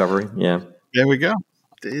guests? For recovery, yeah. There we go.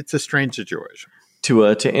 It's a strange situation.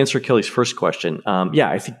 To answer Kelly's first question,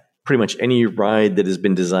 I think pretty much any ride that has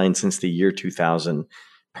been designed since the year 2000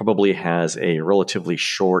 probably has a relatively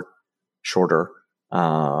shorter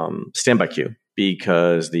standby queue,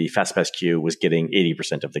 because the FastPass queue was getting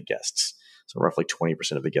 80% of the guests. So roughly 20%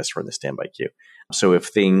 of the guests were in the standby queue. So if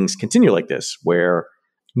things continue like this, where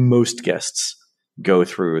most guests go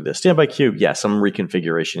through the standby queue, some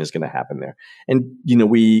reconfiguration is going to happen there. And,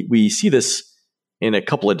 we see this in a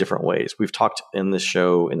couple of different ways. We've talked in this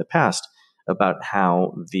show in the past about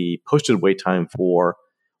how the posted wait time for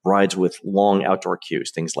rides with long outdoor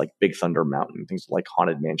queues, things like Big Thunder Mountain, things like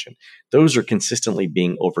Haunted Mansion, those are consistently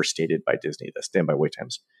being overstated by Disney. The standby wait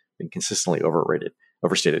times been consistently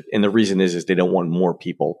overstated. And the reason is they don't want more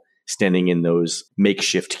people standing in those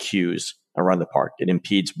makeshift queues around the park. It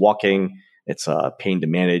impedes walking. It's a pain to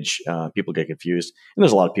manage. People get confused. And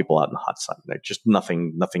there's a lot of people out in the hot sun. Just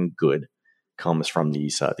nothing good comes from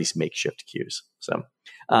these makeshift queues. So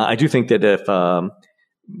I do think that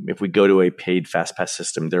if we go to a paid FastPass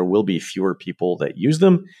system, there will be fewer people that use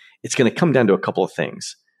them. It's going to come down to a couple of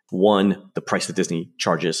things. One, the price that Disney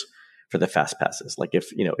charges for the fast passes. Like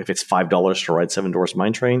if it's $5 to ride Seven Dwarfs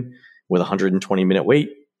Mine Train with a 120-minute wait,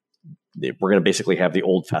 we're going to basically have the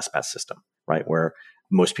old fast pass system, right? Where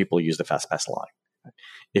most people use the fast pass line.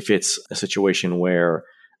 If it's a situation where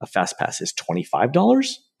a fast pass is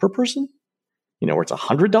 $25 per person, where it's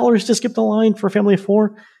 $100 to skip the line for a family of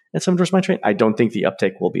 4, and some tourists might train. I don't think the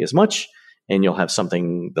uptake will be as much, and you'll have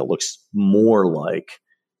something that looks more like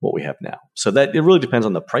what we have now. So that it really depends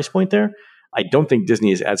on the price point there. I don't think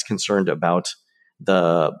Disney is as concerned about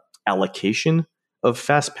the allocation of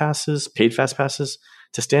fast passes, paid fast passes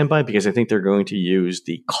to standby, because I think they're going to use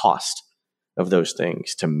the cost of those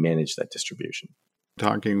things to manage that distribution.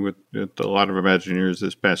 Talking with a lot of Imagineers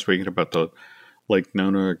this past weekend about the Lake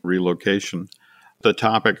Nona relocation, the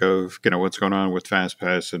topic of, what's going on with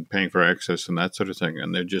FastPass and paying for access and that sort of thing.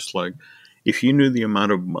 And they're just like, if you knew the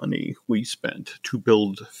amount of money we spent to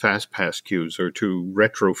build FastPass queues or to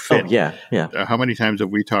retrofit. How many times have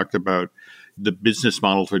we talked about the business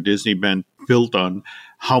model for Disney been built on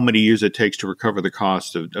how many years it takes to recover the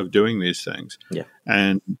cost of doing these things? Yeah.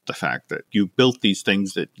 And the fact that you built these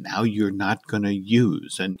things that now you're not going to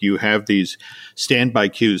use. And you have these standby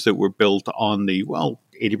queues that were built on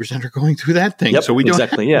 80% are going through that thing. Yep, so we don't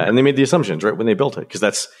exactly. And they made the assumptions right when they built it,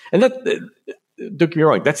 because don't get me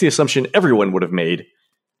wrong, that's the assumption everyone would have made.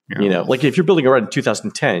 Like if you're building around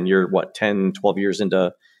 2010, you're 10, 12 years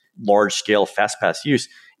into large scale FastPass use.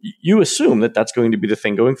 You assume that that's going to be the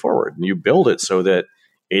thing going forward, and you build it so that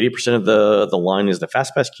 80% of the line is the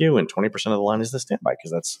FastPass queue and 20% of the line is the standby,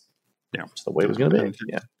 because that's just the way it was going to be.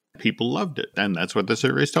 Yeah. People loved it, and that's what the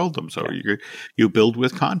surveys told them. So you build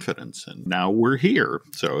with confidence, and now we're here.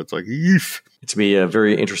 So it's like, eef. It's going to be a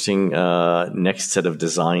very interesting next set of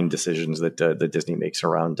design decisions that Disney makes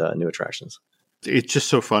around new attractions. It's just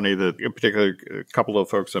so funny that, in particular, a couple of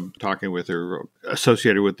folks I'm talking with are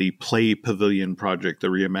associated with the Play Pavilion project, the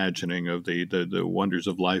reimagining of the wonders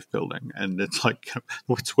of life building. And it's like,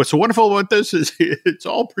 what's so wonderful about this is it's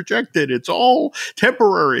all projected, it's all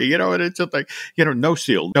temporary, and it's just like, no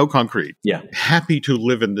steel, no concrete. Yeah. Happy to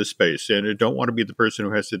live in this space, and I don't want to be the person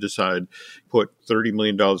who has to decide, put $30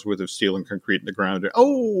 million worth of steel and concrete in the ground.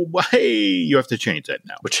 Hey, you have to change that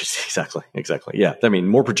now. Which is exactly. Yeah. I mean,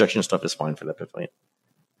 more projection stuff is fine for that pavilion.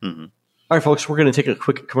 Mm-hmm. All right, folks, we're going to take a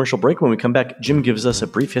quick commercial break. When we come back, Jim gives us a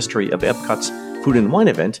brief history of Epcot's Food and Wine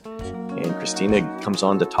event, and Christina comes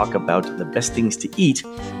on to talk about the best things to eat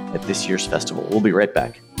at this year's festival. We'll be right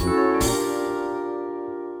back.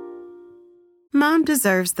 Mom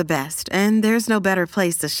deserves the best, and there's no better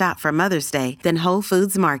place to shop for Mother's Day than Whole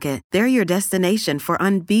Foods Market. They're your destination for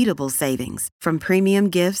unbeatable savings, from premium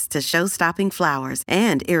gifts to show-stopping flowers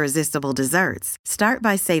and irresistible desserts. Start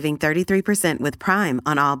by saving 33% with Prime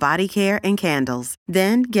on all body care and candles.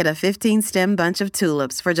 Then get a 15-stem bunch of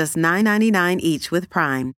tulips for just $9.99 each with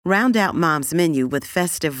Prime. Round out Mom's menu with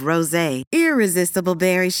festive rosé, irresistible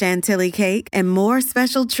berry chantilly cake, and more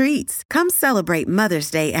special treats. Come celebrate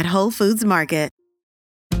Mother's Day at Whole Foods Market.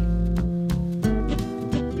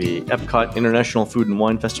 The Epcot International Food and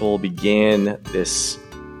Wine Festival began this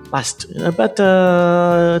about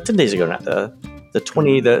 10 days ago, not the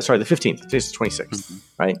 15th. Today's the 26th,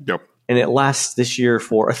 right? Yep. And it lasts this year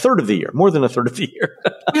for a third of the year, more than a third of the year.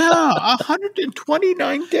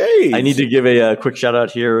 129 days. I need to give a quick shout out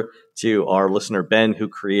here to our listener, Ben, who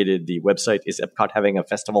created the website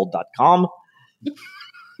isepcothavingafestival.com.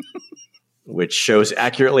 Which shows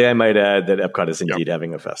accurately, I might add, that Epcot is indeed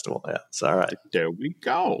having a festival. Yeah, it's all right. There we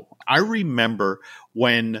go. I remember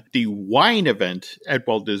when the wine event at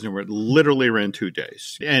Walt Disney World literally ran 2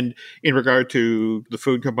 days. And in regard to the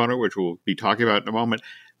food component, which we'll be talking about in a moment,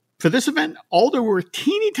 for this event, all there were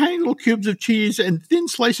teeny tiny little cubes of cheese and thin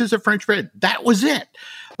slices of French bread. That was it.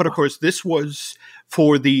 But of course, this was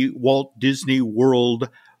for the Walt Disney World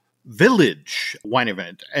Village wine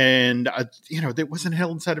event, and it wasn't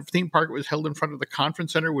held inside a theme park. It was held in front of the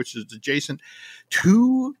conference center, which is adjacent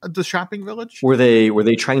to the shopping village. Were they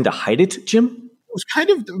trying to hide it, Jim? It was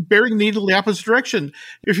kind of bearing the needle the opposite direction.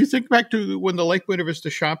 If you think back to when the Lake Buena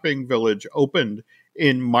Vista shopping village opened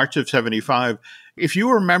in March of 75, if you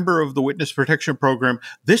were a member of the Witness Protection Program,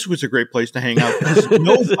 this was a great place to hang out because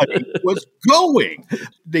nobody was going.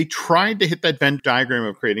 They tried to hit that Venn diagram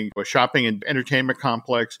of creating a shopping and entertainment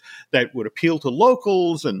complex that would appeal to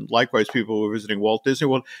locals and likewise people who were visiting Walt Disney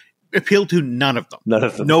World. Appealed to none of them.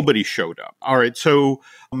 Nobody showed up. All right. So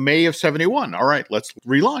May of 71. All right. Let's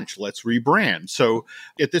relaunch. Let's rebrand. So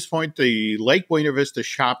at this point, the Lake Buena Vista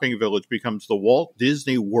shopping village becomes the Walt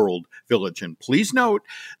Disney World Village. And please note,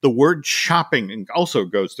 the word shopping also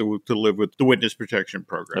goes to live with the Witness Protection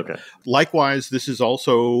Program. Okay. Likewise, this is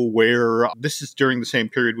also where this is during the same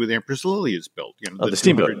period where the Empress Lily is built. The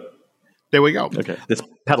steamboat. There we go. Okay, it's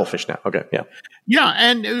paddlefish now. Okay, yeah. Yeah,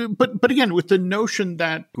 and but again, with the notion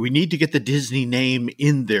that we need to get the Disney name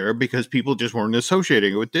in there because people just weren't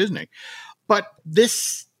associating it with Disney. But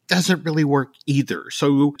this doesn't really work either.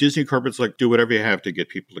 So Disney corporate's like, do whatever you have to get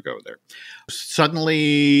people to go there.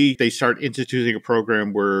 Suddenly, they start instituting a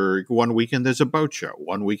program where one weekend there's a boat show,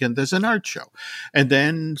 one weekend there's an art show. And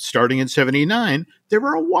then starting in 79, there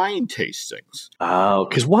were wine tastings. Oh,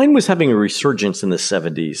 because wine was having a resurgence in the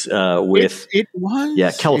 70s with... It was.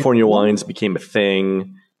 Yeah, California wines became a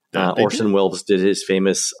thing. Orson did. Welles did his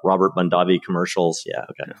famous Robert Mondavi commercials. Yeah,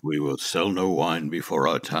 okay. We will sell no wine before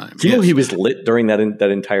our time. Do you know he was lit during that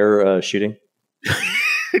entire shooting?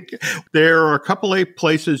 There are a couple of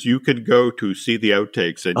places you could go to see the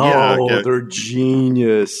outtakes. And they're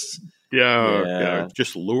genius. Yeah.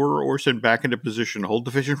 Just lure Orson back into position, hold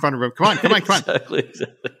the fish in front of him. Come on. Exactly.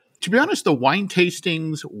 To be honest, the wine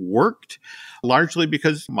tastings worked largely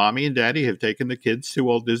because mommy and daddy have taken the kids to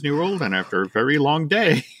Walt Disney World. And after a very long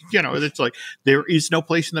day, it's like there is no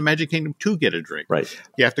place in the Magic Kingdom to get a drink. Right.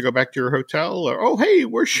 You have to go back to your hotel or, oh, hey,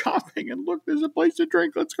 we're shopping and look, there's a place to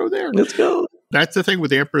drink. Let's go there. Let's go. That's the thing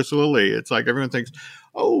with the Empress Lily. It's like everyone thinks,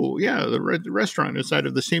 oh, yeah, the restaurant inside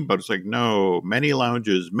of the steamboat. It's like, no, many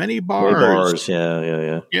lounges, many bars.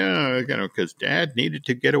 Yeah. Yeah, because Dad needed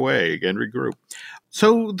to get away and regroup.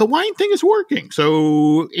 So the wine thing is working.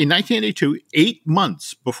 So in 1982, 8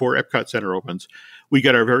 months before Epcot Center opens, we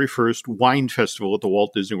got our very first wine festival at the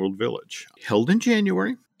Walt Disney World Village, held in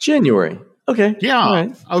January. Okay. Yeah. All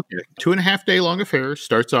right. Okay. 2.5 day long affair.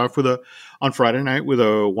 Starts off on Friday night with a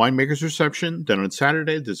winemaker's reception. Then on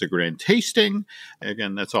Saturday, there's a grand tasting.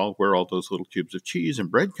 Again, that's all where all those little cubes of cheese and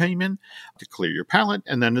bread came in to clear your palate.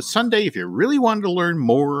 And then on Sunday, if you really wanted to learn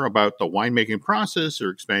more about the winemaking process or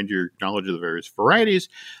expand your knowledge of the various varieties,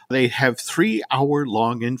 they have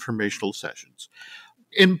 3-hour-long informational sessions.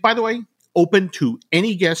 And by the way, open to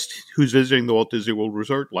any guest who's visiting the Walt Disney World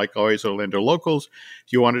Resort, like always Orlando locals.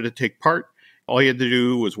 If you wanted to take part, all you had to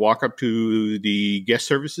do was walk up to the guest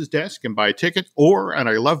services desk and buy a ticket. Or, and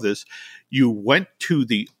I love this, you went to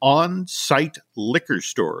the on-site liquor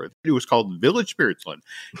store. It was called Village Spiritsland,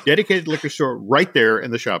 dedicated liquor store right there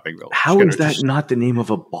in the shopping village. How is that not the name of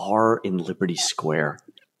a bar in Liberty Square?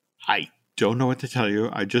 I don't know what to tell you.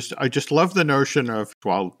 I just love the notion of,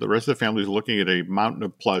 while the rest of the family is looking at a mountain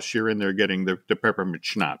of plush, you're in there getting the peppermint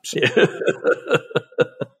schnapps.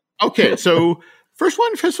 Okay, so first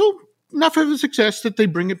wine festival, enough of a success that they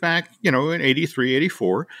bring it back, in 83,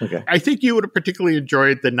 84. Okay. I think you would have particularly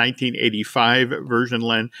enjoyed the 1985 version,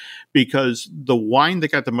 Len, because the wine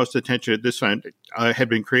that got the most attention at this time had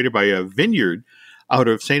been created by a vineyard out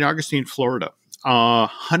of St. Augustine, Florida.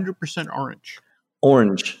 100% orange.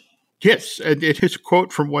 Orange. Yes, and it is a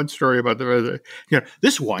quote from one story about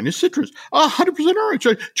this wine is citrus, 100% orange.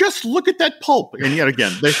 Just look at that pulp. And yet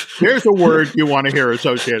again, there's a word you want to hear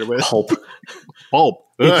associated with pulp. Pulp.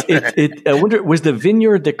 I wonder, was the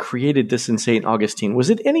vineyard that created this in St. Augustine, was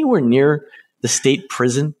it anywhere near the state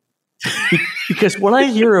prison? Because when I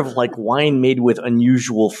hear of like wine made with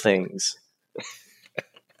unusual things,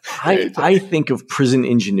 I think of prison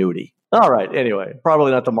ingenuity. All right. Anyway,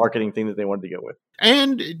 probably not the marketing thing that they wanted to go with.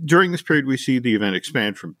 And during this period, we see the event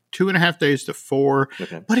expand from 2.5 days to 4,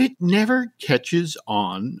 but it never catches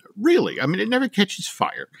on, really. I mean, it never catches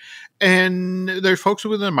fire. And there's folks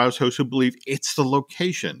within the Mouse House who believe it's the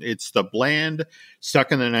location. It's the bland,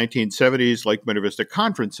 stuck in the 1970s Lake Buena Vista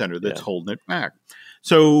Conference Center that's holding it back.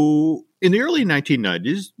 So in the early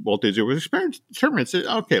 1990s, Walt Disney was determined, said,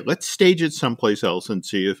 okay, let's stage it someplace else and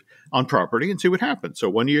see if on property and see what happens. So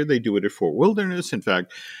one year they do it at Fort Wilderness. In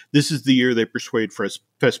fact, this is the year they persuade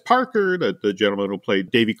Fess Parker, the gentleman who played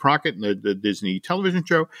Davy Crockett in the Disney television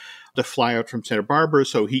show, to fly out from Santa Barbara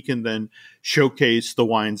so he can then showcase the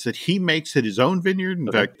wines that he makes at his own vineyard.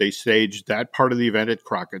 In fact, they staged that part of the event at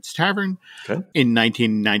Crockett's Tavern. Okay. In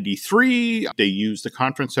 1993, they used the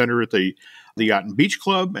conference center at the Yacht and Beach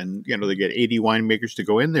Club, and they get 80 winemakers to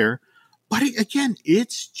go in there. But again,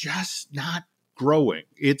 it's just not growing.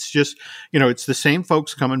 It's just, it's the same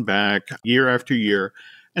folks coming back year after year.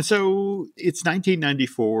 And so it's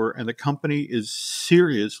 1994, and the company is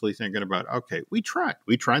seriously thinking about, okay, we tried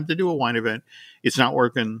to do a wine event. It's not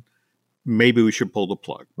working. Maybe we should pull the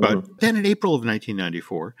plug. But then in April of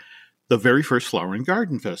 1994, the very first Flower and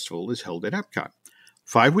Garden Festival is held at Epcot.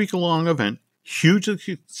 5-week-long event,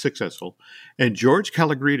 hugely successful. And George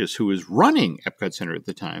Kalogridis, who was running Epcot Center at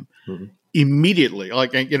the time, immediately, I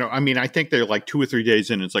think they're like 2 or 3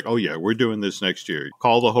 days in. It's like, oh yeah, we're doing this next year.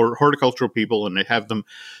 Call the horticultural people and they have them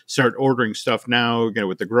start ordering stuff now,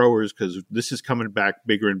 with the growers, because this is coming back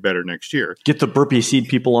bigger and better next year. Get the burpee seed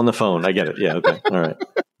people on the phone. I get it. Yeah. Okay. All right.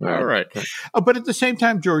 All right. But at the same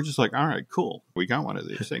time, George is like, all right, cool. We got one of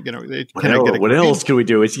these. What else can we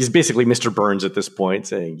do? He's basically Mr. Burns at this point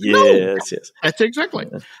saying, yes. That's exactly.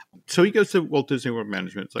 So he goes to Walt Disney World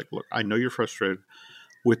Management. It's like, look, I know you're frustrated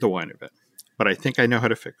with the wine event, but I think I know how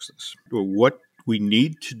to fix this. What we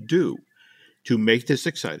need to do to make this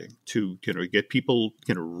exciting, to get people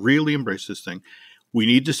really embrace this thing, we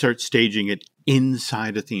need to start staging it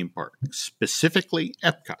inside a theme park, specifically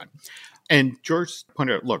Epcot. And George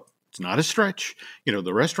pointed out, look, it's not a stretch.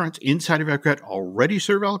 The restaurants inside of Epcot already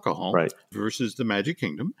serve alcohol, right, versus the Magic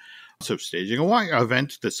Kingdom. So staging a wine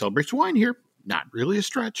event that celebrates wine here, not really a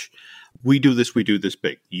stretch. We do this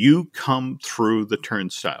big. You come through the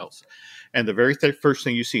turnstiles. And the very first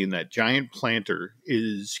thing you see in that giant planter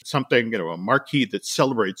is something, a marquee that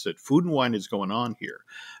celebrates that food and wine is going on here.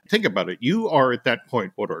 Think about it. You are at that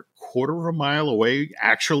point, a quarter of a mile away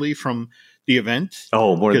actually from the event?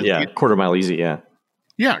 Oh, more than, quarter mile easy, yeah.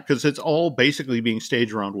 Yeah, because it's all basically being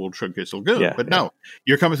staged around World Showcase Lagoon. No,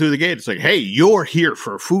 you're coming through the gate. It's like, hey, you're here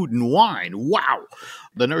for food and wine. Wow.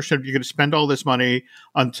 The notion of you're going to spend all this money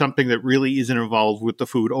on something that really isn't involved with the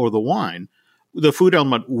food or the wine. The food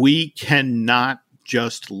element, we cannot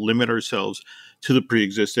just limit ourselves to the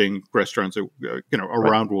pre-existing restaurants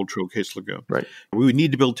around World Showcase Lagoon. Right. We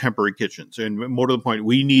need to build temporary kitchens. And more to the point,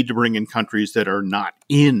 we need to bring in countries that are not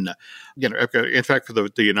in, in fact, for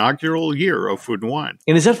the inaugural year of Food and Wine.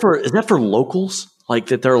 And is that for locals? Like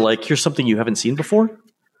that they're like, here's something you haven't seen before?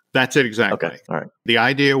 That's it, exactly. Okay, all right. The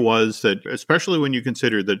idea was that, especially when you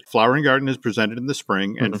consider that Flower and Garden is presented in the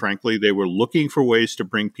spring, and frankly, they were looking for ways to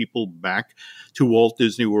bring people back to Walt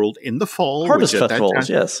Disney World in the fall. Harvest festivals,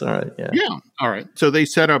 yes. All right, yeah. Yeah, all right. So they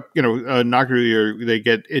set up, inaugural year, they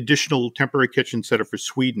get additional temporary kitchens set up for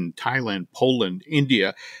Sweden, Thailand, Poland,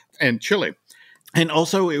 India, and Chile. And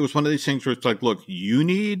also, it was one of these things where it's like, look, you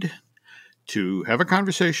need to have a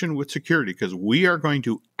conversation with security because we are going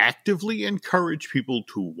to actively encourage people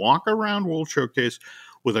to walk around World Showcase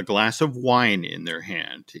with a glass of wine in their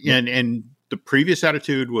hand. And the previous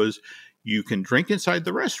attitude was you can drink inside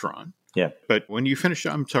the restaurant. Yeah. But when you finish,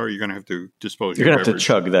 I'm sorry, you're going to have to dispose You're going to have to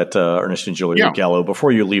chug that Ernest and Julia Gallo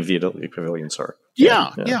before you leave the pavilion, sir.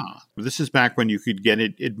 Yeah. This is back when you could get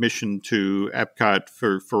admission to Epcot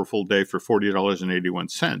for a full day for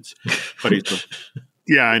 $40.81. But he's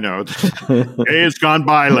yeah, I know. Hey, it's gone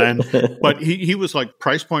by, Len. But he was like,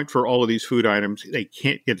 price point for all of these food items, they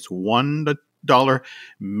can't get $1,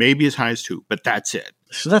 maybe as high as $2, but that's it.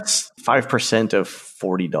 So that's 5% of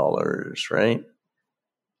 $40, right?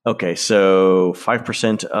 Okay, so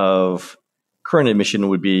 5% of current admission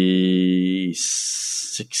would be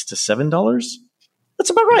 $6 to $7. That's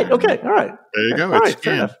about right. Okay, all right. There you go.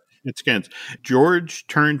 It scans. George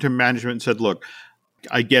turned to management and said, look,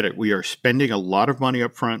 I get it. We are spending a lot of money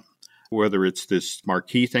up front, whether it's this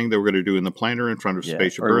marquee thing that we're going to do in the planter in front of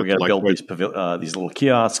Spaceship Earth. We're going to build these little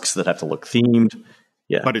kiosks that have to look themed.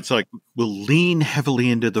 Yeah. But it's like we'll lean heavily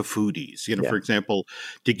into the foodies. For example,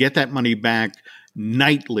 to get that money back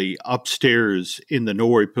nightly upstairs in the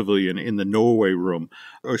Norway Pavilion, in the Norway room,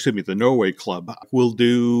 the Norway Club, we'll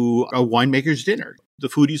do a winemaker's dinner. The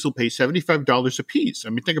foodies will pay $75 a piece. I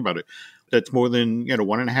mean, think about it. That's more than,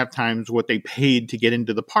 1.5 times what they paid to get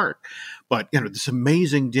into the park. But, this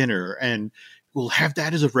amazing dinner, and we'll have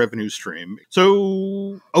that as a revenue stream.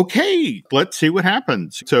 So, okay, let's see what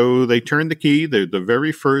happens. So they turned the key. The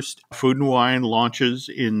very first Food and Wine launches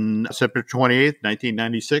in September 28th,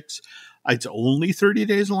 1996. It's only 30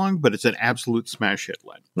 days long, but it's an absolute smash hit,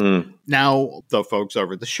 Len. Now, the folks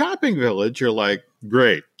over at the shopping village are like,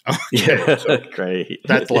 great. Okay, so great.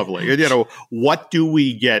 That's lovely. What do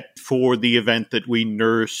we get for the event that we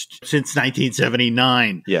nursed since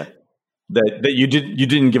 1979? Yeah, that you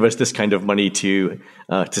didn't give us this kind of money to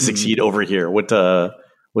succeed over here. What's our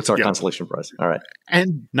consolation prize? All right.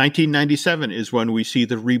 And 1997 is when we see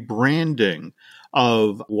the rebranding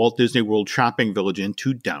of Walt Disney World Shopping Village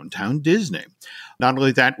into Downtown Disney. Not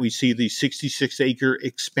only that, we see the 66-acre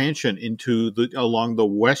expansion along the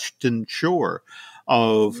western shore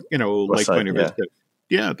of, Lake Buena Vista.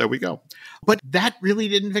 Yeah, there we go. But that really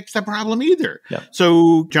didn't fix the problem either. Yeah.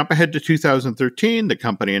 So jump ahead to 2013. The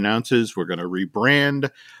company announces we're going to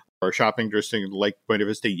rebrand our shopping district in Lake Buena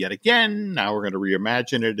Vista yet again. Now we're going to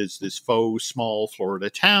reimagine it as this faux small Florida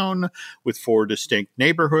town with 4 distinct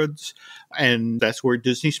neighborhoods. And that's where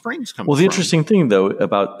Disney Springs comes from. Well, the interesting thing, though,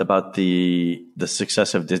 about the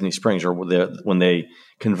success of Disney Springs, or when they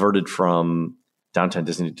converted from Downtown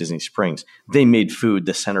Disney to Disney Springs, they made food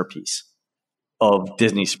the centerpiece of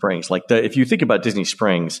Disney Springs. Like if you think about Disney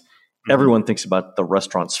Springs, everyone thinks about the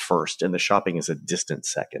restaurants first and the shopping is a distant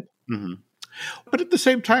second. Mm-hmm. But at the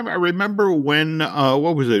same time, I remember when,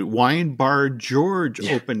 what was it, Wine Bar George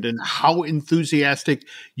opened, and how enthusiastic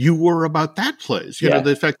you were about that place. You know,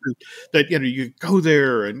 the fact that you go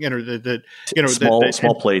there and,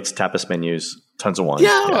 small plates, tapas menus, tons of wine.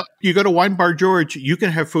 Yeah. You go to Wine Bar George, you can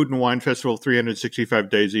have Food and Wine Festival 365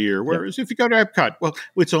 days a year. Whereas if you go to Epcot, well,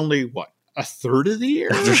 it's only, a third of the year?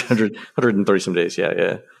 130 some days,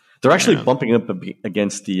 yeah. They're actually bumping up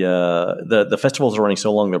against the festivals are running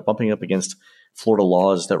so long, they're bumping up against Florida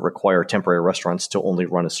laws that require temporary restaurants to only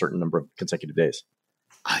run a certain number of consecutive days.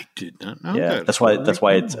 I did not know that. Yeah, that's why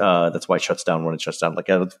it shuts down when it shuts down. Like,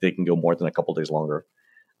 I don't think they can go more than a couple days longer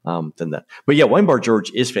than that. But yeah, Wine Bar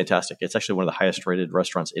George is fantastic. It's actually one of the highest rated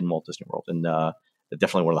restaurants in Walt Disney World, and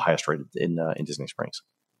definitely one of the highest rated in Disney Springs.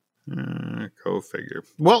 Go figure.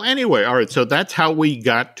 Well, anyway, all right. So that's how we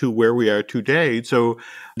got to where we are today. So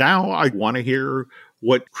now I want to hear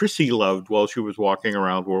what Chrissy loved while she was walking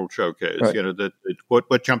around World Showcase. Right.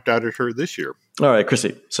 What jumped out at her this year. All right,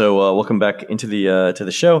 Chrissy. So welcome back into the to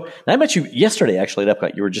the show. And I met you yesterday, actually, at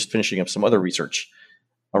Epcot. You were just finishing up some other research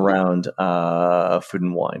around food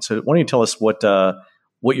and wine. So why don't you tell us what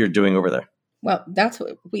you're doing over there? Well, that's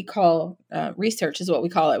what we call research is what we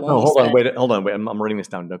call it. Hold on. Wait. I'm writing this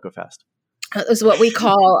down. Don't go fast. Is what we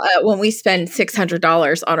call when we spend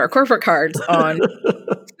 $600 on our corporate cards on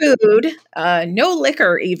food, no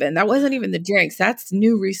liquor even. That wasn't even the drinks. That's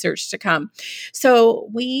new research to come. So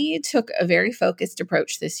we took a very focused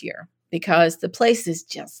approach this year because the place is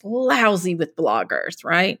just lousy with bloggers,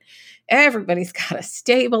 right? Everybody's got a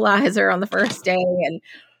stabilizer on the first day. And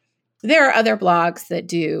there are other blogs that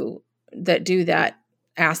do that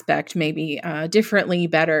aspect maybe differently,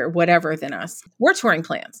 better, whatever than us. We're touring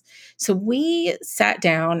plans. So we sat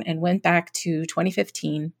down and went back to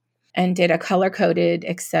 2015 and did a color-coded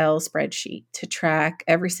Excel spreadsheet to track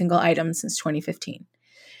every single item since 2015.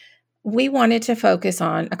 We wanted to focus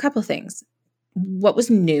on a couple of things. What was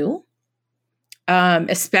new,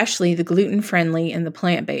 especially the gluten-friendly and the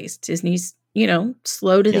plant-based. Disney's,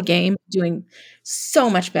 slow to the game, doing so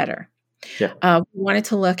much better. Yeah. We wanted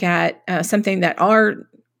to look at something that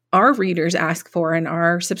our readers ask for and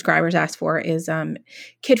our subscribers ask for is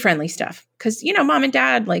kid-friendly stuff. Because, mom and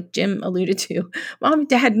dad, like Jim alluded to, mom and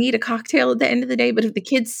dad need a cocktail at the end of the day. But if the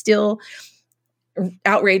kid's still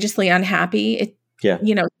outrageously unhappy, it's going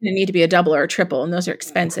to need to be a double or a triple, and those are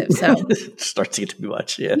expensive. So it starts to get too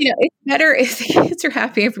much. Yeah. It's better if the kids are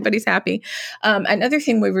happy, everybody's happy. Another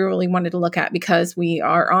thing we really wanted to look at, because we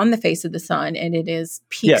are on the face of the sun and it is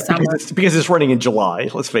peak summer. Because it's running in July,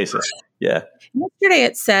 let's face it. Yeah. Yesterday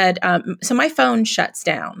it said, so my phone shuts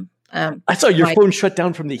down. I saw your phone shut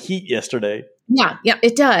down from the heat yesterday. Yeah,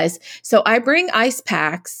 it does. So I bring ice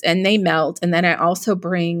packs and they melt. And then I also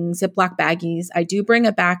bring Ziploc baggies. I do bring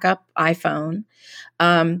a backup iPhone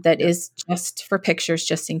that is just for pictures,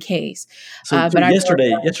 just in case. So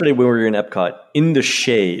yesterday when we were in Epcot, in the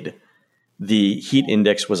shade, the heat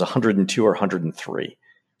index was 102 or 103. It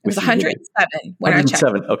was 107 when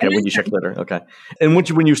 107. I checked. Okay, when you checked later. Okay. And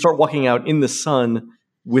when you start walking out in the sun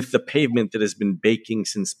with the pavement that has been baking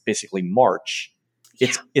since basically March,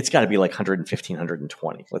 it's got to be like 115,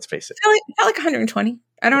 120. Let's face it. I felt like 120.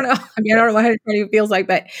 I don't know. I don't know what 120 feels like,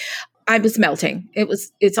 but I was melting.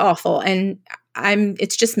 It's awful. And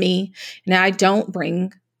it's just me. And I don't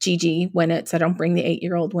bring Gigi I don't bring the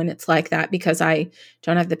 8-year-old when it's like that, because I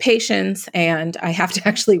don't have the patience and I have to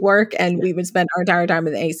actually work, and we would spend our entire time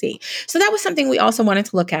in the AC. So that was something we also wanted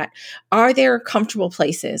to look at. Are there comfortable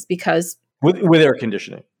places? Because with air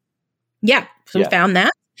conditioning. Yeah. So we found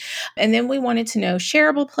that. And then we wanted to know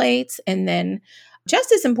shareable plates. And then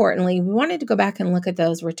just as importantly, we wanted to go back and look at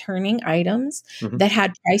those returning items that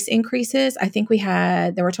had price increases. I think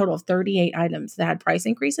there were a total of 38 items that had price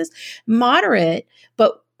increases, moderate,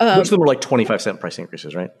 but most of them were like 25-cent price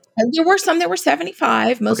increases, right? There were some that were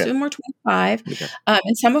 75. Most of them were 25. Okay.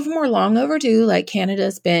 And some of them were long overdue. Like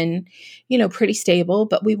Canada's been, pretty stable.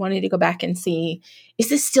 But we wanted to go back and see, is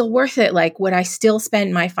this still worth it? Like, would I still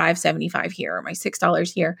spend my $5.75 here or my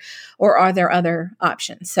 $6 here? Or are there other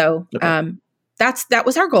options? So that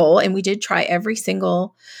was our goal. And we did try every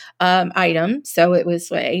single item. So it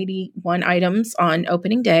was 81 items on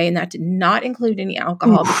opening day. And that did not include any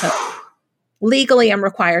alcohol because legally, I'm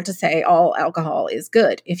required to say all alcohol is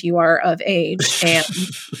good if you are of age. And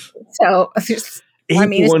so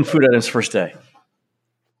 81 food items first day.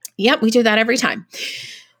 Yep, we do that every time.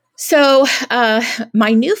 So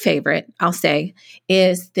my new favorite, I'll say,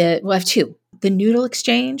 is we'll have two. The Noodle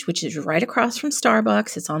Exchange, which is right across from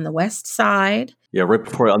Starbucks. It's on the west side. Yeah, right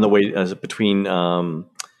before on the way between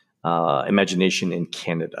Imagination and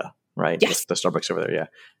Canada. right? Yes. The Starbucks over there. Yeah.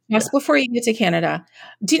 Just before you get to Canada.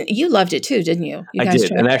 You loved it too, didn't you? You I guys did.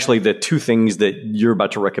 tried And it? actually, the two things that you're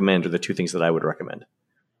about to recommend are the two things that I would recommend.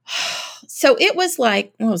 So it was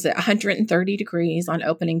like, what was it, 130 degrees on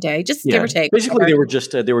opening day, just give or take. Basically,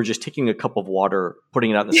 whatever. they were just taking a cup of water,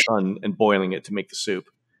 putting it out in the sun, and boiling it to make the soup.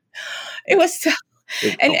 It was so. It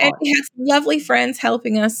was And hot. we had some lovely friends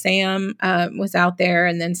helping us. Sam was out there,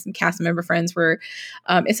 and then some cast member friends were.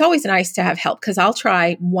 It's always nice to have help because I'll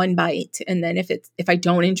try one bite, and then if I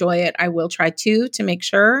don't enjoy it, I will try two to make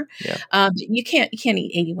sure. Yeah. But you can't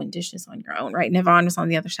eat 81 dishes on your own, right? Navon was on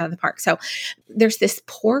the other side of the park, so there's this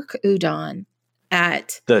pork udon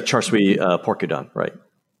at The char siu pork udon, right?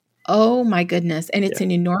 Oh my goodness. And it's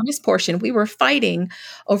an enormous portion. We were fighting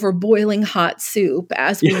over boiling hot soup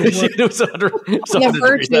as we were. It was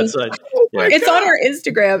 100, degrees outside. Yeah. It's on our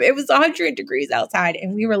Instagram. It was 100 degrees outside.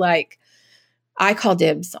 And we were like, I call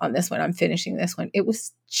dibs on this one. I'm finishing this one. It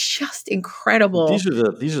was just incredible. These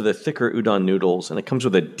are the thicker udon noodles, and it comes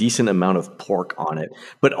with a decent amount of pork on it.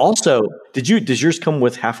 But also, does yours come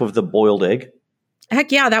with half of the boiled egg?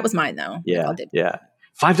 Heck yeah, that was mine though. Yeah. Yeah.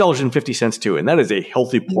 $5.50 too, and that is a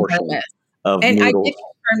healthy portion of and noodles. I did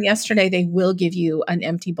confirm yesterday they will give you an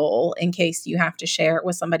empty bowl in case you have to share it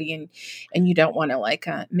with somebody and you don't want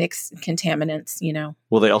to mix contaminants,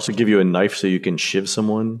 Will they also give you a knife so you can shiv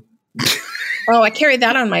someone? Oh, I carried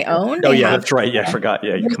that on my own. Oh, yeah, that's right. Yeah, I forgot.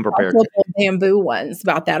 Yeah, you come prepared. Bamboo ones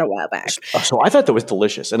about that a while back. So I thought that was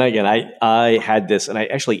delicious. And again, I had this, and I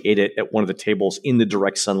actually ate it at one of the tables in the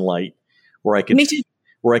direct sunlight where I could. Me too.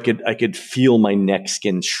 Where I could feel my neck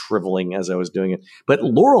skin shriveling as I was doing it. But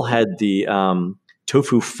Laurel had the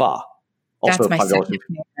tofu pho. Also That's my second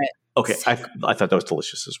favorite. Okay, I thought that was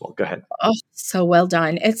delicious as well. Go ahead. Oh, so well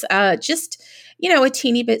done. It's just, a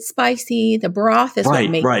teeny bit spicy. The broth is what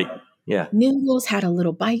makes right. Yeah. Noodles had a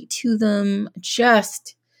little bite to them.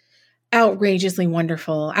 Just outrageously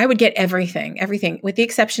wonderful. I would get everything, with the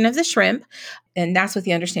exception of the shrimp. And that's with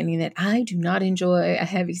the understanding that I do not enjoy a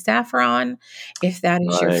heavy saffron. If that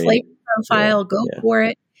is your flavor profile, go for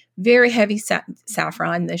it. Very heavy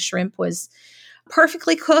saffron. The shrimp was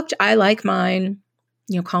perfectly cooked. I like mine,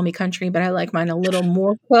 call me country, but I like mine a little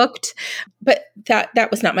more cooked. But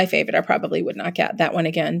that was not my favorite. I probably would not get that one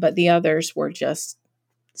again. But the others were just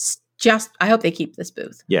I hope they keep this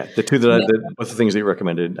booth. Yeah, the two both the things that you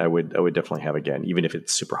recommended, I would definitely have again, even if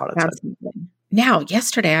it's super hot outside. Absolutely. Now,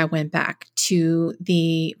 yesterday I went back to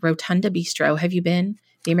the Rotunda Bistro. Have you been?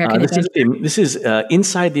 The American Adventure. This is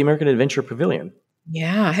inside the American Adventure Pavilion.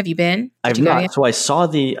 Yeah, have you been? I've not. So I saw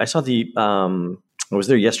the. I was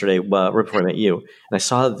there yesterday, right before I met you, and I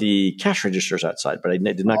saw the cash registers outside, but I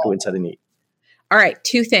did not go inside and eat. All right,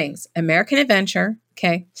 two things: American Adventure.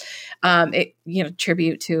 Okay,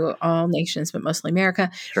 tribute to all nations, but mostly America.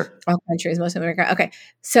 Sure, all countries, mostly America. Okay,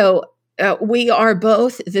 so we are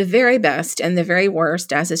both the very best and the very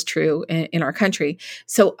worst, as is true in our country.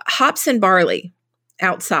 So hops and barley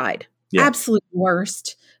outside, absolute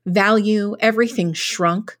worst. Value, everything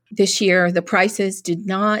shrunk this year. The prices did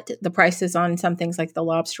not. The prices on some things like the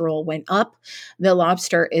lobster roll went up. The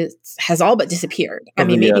lobster has all but disappeared.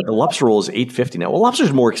 Maybe the lobster roll is $8.50 now. Well, lobster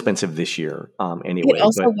is more expensive this year. Anyway, it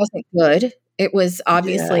also wasn't good. It was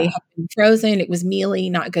obviously frozen. It was mealy,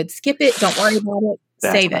 not good. Skip it. Don't worry about it.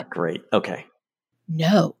 Save it. Great. Okay.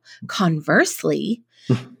 No. Conversely,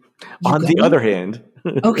 on the other hand.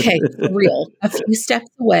 Okay, for real. A few steps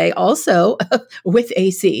away, also with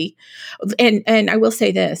AC. And I will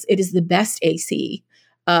say this, it is the best AC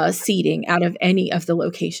seating out of any of the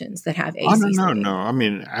locations that have AC. Oh,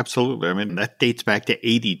 no. Absolutely. That dates back to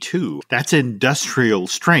 82. That's industrial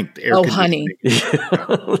strength air conditioning.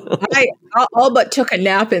 Honey. I all but took a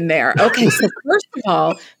nap in there. Okay, so first of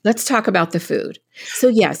all, let's talk about the food. So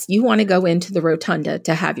yes, you want to go into the Rotunda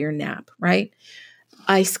to have your nap, right?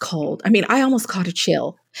 Ice cold. I almost caught a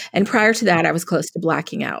chill. And prior to that, I was close to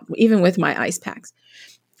blacking out, even with my ice packs.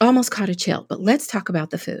 Almost caught a chill. But let's talk about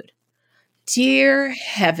the food. Dear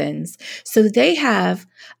heavens. So they have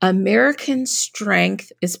American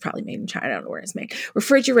strength. It's probably made in China. I don't know where it's made.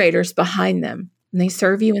 Refrigerators behind them. And they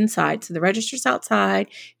serve you inside. So the register's outside.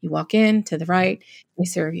 You walk in to the right. They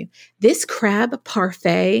serve you. This crab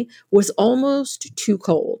parfait was almost too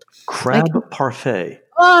cold. Crab parfait.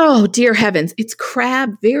 Oh, dear heavens. It's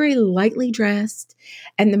crab, very lightly dressed,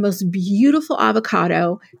 and the most beautiful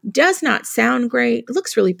avocado. Does not sound great. It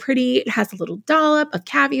looks really pretty. It has a little dollop of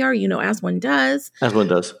caviar, as one does. As one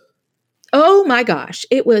does. Oh, my gosh.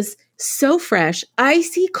 It was so fresh,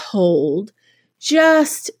 icy cold.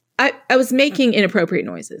 I was making inappropriate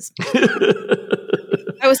noises.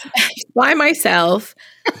 I was by myself.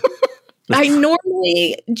 I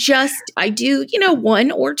normally I do,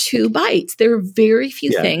 1 or 2 bites. There are very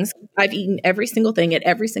few things. I've eaten every single thing at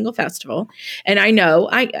every single festival. And I know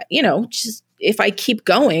just if I keep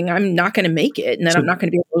going, I'm not going to make it. And then I'm not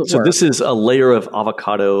going to be able to work. So this is a layer of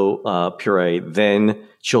avocado puree, then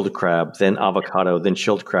chilled crab, then avocado, then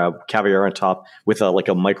chilled crab, caviar on top with a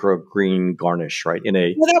microgreen garnish, right?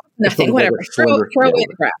 Nothing, whatever. Throw away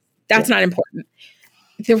the crab. That's not important.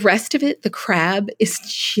 The rest of it, the crab is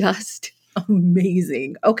just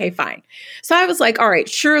amazing. Okay, fine. So I was like, all right,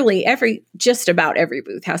 surely just about every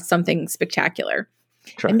booth has something spectacular.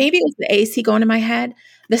 Sure. And maybe it was the AC going in my head.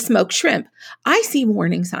 The smoked shrimp. I see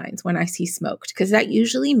warning signs when I see smoked because that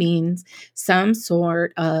usually means some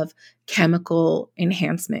sort of chemical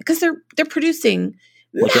enhancement because they're producing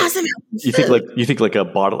massive. You think like a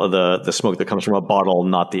bottle of the smoke that comes from a bottle,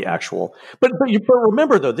 not the actual. But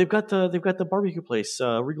remember though, they've got the barbecue place,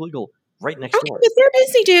 Regal Eagle, right next door. But they're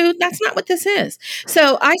busy, dude. That's not what this is.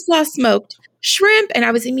 So I saw smoked shrimp and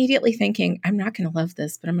I was immediately thinking, I'm not going to love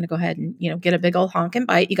this, but I'm going to go ahead and, get a big old honking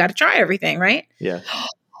bite. You got to try everything, right? Yeah.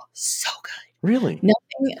 So good. Really?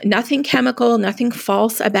 Nothing chemical, nothing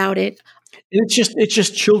false about it. It's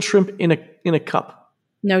just chilled shrimp in a cup.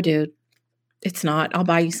 No, dude. It's not. I'll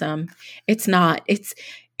buy you some. It's not. It's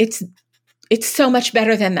so much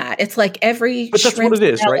better than that. It's like But that's what it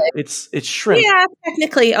is, right? It's shrimp. Yeah,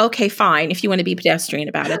 technically, okay, fine. If you want to be pedestrian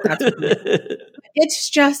about it, that's what it is. It's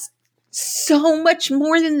just so much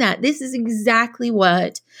more than that. This is exactly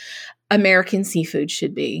what American seafood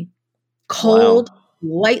should be. Cold,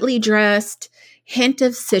 lightly dressed, hint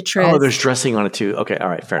of citrus. Oh, there's dressing on it too. Okay, all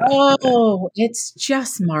right, fair enough. Oh, it's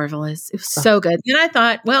just marvelous. It was so good. And I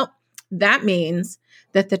thought, well, that means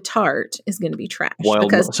that the tart is going to be trash.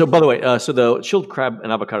 So by the way, so the chilled crab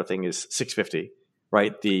and avocado thing is $6.50,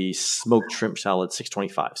 right? The smoked shrimp salad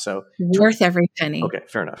 $6.25. So worth every penny. Okay,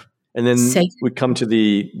 fair enough. And then we come to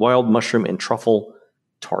the wild mushroom and truffle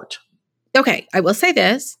tart. Okay, I will say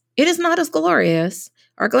this. It is not as glorious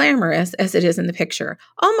or glamorous as it is in the picture.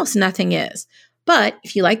 Almost nothing is. But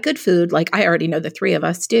if you like good food, like I already know the three of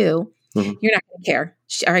us do, you're not going to care.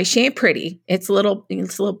 All right, she ain't pretty. It's a little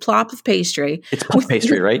plop of pastry. It's puff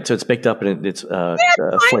pastry, right? So it's baked up and it's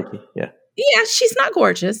flaky. Yeah. Yeah, she's not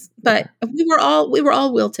gorgeous, but we were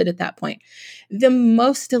all wilted at that point. The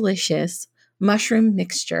most delicious mushroom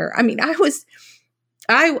mixture. I mean, I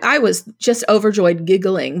was just overjoyed,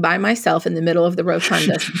 giggling by myself in the middle of the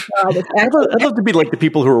rotunda. I'd love to be like the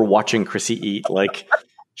people who are watching Chrissy eat. Like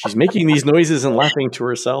she's making these noises and laughing to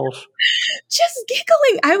herself. Just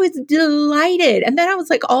giggling. I was delighted. And then I was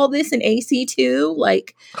like, all this in AC too.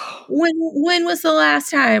 Like when was the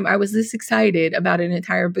last time I was this excited about an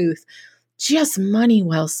entire booth? Just money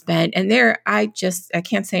well spent. And I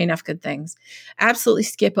can't say enough good things. Absolutely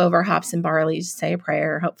skip over hops and barley. Just say a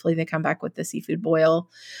prayer. Hopefully they come back with the seafood boil,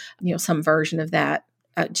 some version of that.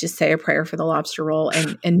 Just say a prayer for the lobster roll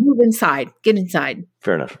and move inside. Get inside.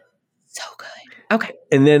 Fair enough. So good. Okay.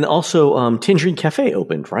 And then also Tangerine Cafe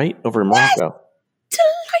opened, right? Over in Morocco.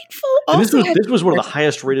 Delightful. And this was one of the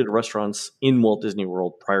highest rated restaurants in Walt Disney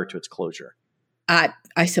World prior to its closure.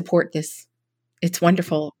 I support this. It's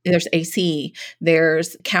wonderful. There's AC.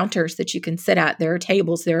 There's counters that you can sit at. There are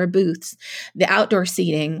tables. There are booths. The outdoor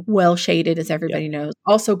seating, well shaded, as everybody knows.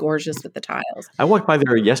 Also gorgeous with the tiles. I walked by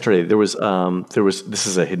there yesterday. There was this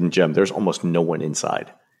is a hidden gem. There's almost no one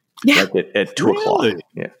inside. Yeah. Like at 2 o'clock.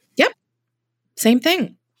 Yeah. Yep. Same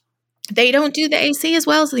thing. They don't do the AC as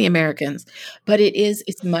well as the Americans, but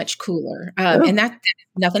it's much cooler. And that's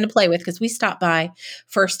nothing to play with because we stop by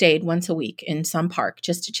First Aid once a week in some park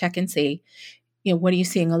just to check and see, what are you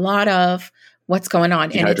seeing a lot of? What's going on?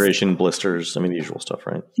 Dehydration, blisters, the usual stuff,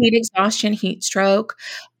 right? Heat exhaustion, heat stroke.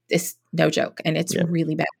 It's no joke. And it's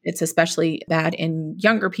really bad. It's especially bad in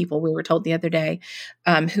younger people. We were told the other day,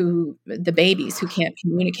 the babies who can't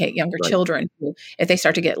communicate, younger children, who, if they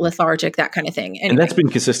start to get lethargic, that kind of thing. Anyway. And that's been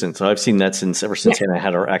consistent. So I've seen that ever since Hannah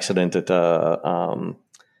had her accident at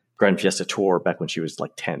Grand Fiesta Tour back when she was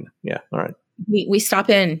like 10. Yeah. All right. We stop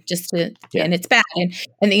in just to, and it's bad.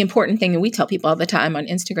 And the important thing, and we tell people all the time on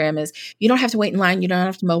Instagram, is you don't have to wait in line. You don't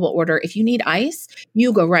have to mobile order. If you need ice,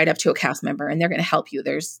 you go right up to a cast member and they're going to help you.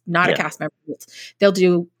 There's not a cast member. They'll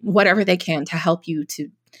do whatever they can to help you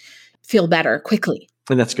to feel better quickly.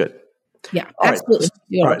 And that's good. Yeah, absolutely.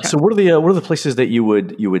 All right. So what are the places that you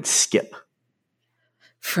would skip?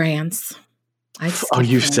 France.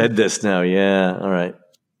 You've said this now. Yeah. All right.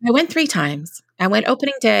 I went 3 times. I went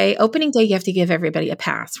opening day. Opening day, you have to give everybody a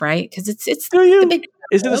pass, right? Because it's Do you? The big.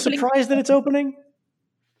 Is it a surprise that it's opening?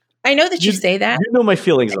 I know that you say that. You know my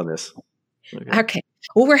feelings on this. Okay.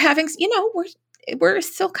 Well, we're having, we're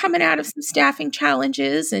still coming out of some staffing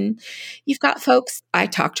challenges, and you've got folks. I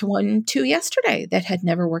talked to two yesterday that had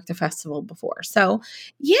never worked a festival before. So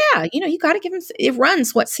yeah, you got to give them. It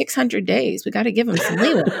runs 600 days. We got to give them some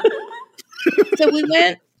leeway. So we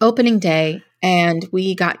went opening day, and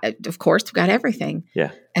we got, of course, we got everything.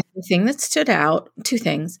 Yeah. And the thing that stood out, two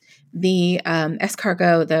things: the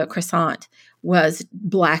escargot, the croissant, was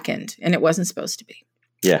blackened, and it wasn't supposed to be.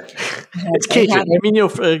 Yeah. It's Cajun. I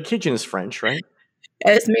mean, Cajun is French, right?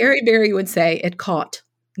 As Mary Berry would say, it caught.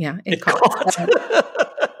 Yeah, it caught.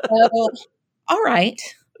 All right.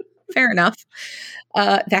 Fair enough.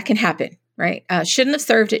 That can happen, right? Shouldn't have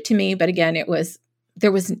served it to me, but again,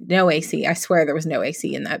 there was no AC. I swear there was no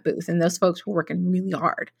AC in that booth, and those folks were working really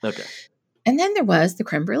hard. Okay. And then there was the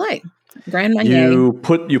creme brulee. Grand Marnier. You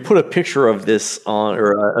put a picture of this on,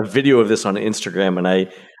 or a video of this on Instagram, and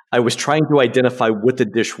I was trying to identify what the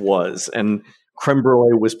dish was, and creme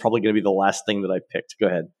brulee was probably going to be the last thing that I picked. Go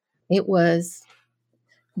ahead. It was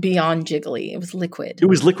beyond jiggly. It was liquid. It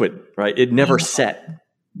was liquid, right? It never set.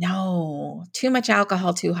 No, too much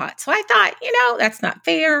alcohol, too hot. So I thought, that's not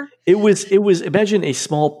fair. It was. Imagine a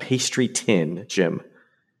small pastry tin, Jim,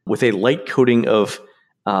 with a light coating of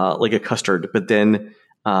like a custard, but then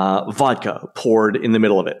vodka poured in the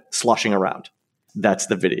middle of it, sloshing around. That's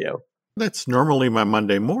the video. That's normally my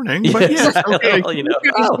Monday morning, but yes, okay. Well,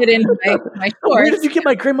 Fit into my shorts. Where did you get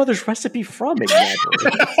my grandmother's recipe from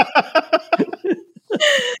exactly?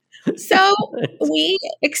 So we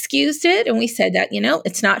excused it, and we said that,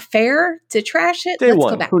 it's not fair to trash it. Day Let's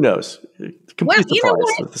one. go back. Who knows? Complete You know surprise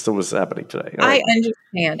what? that this was happening today. All I right.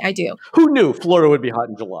 understand. I do. Who knew Florida would be hot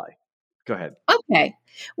in July? Go ahead. Okay.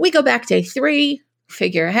 We go back day 3,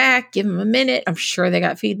 figure heck, give them a minute. I'm sure they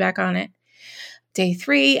got feedback on it. Day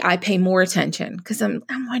 3, I pay more attention because I'm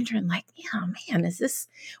wondering, is this,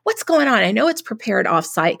 what's going on? I know it's prepared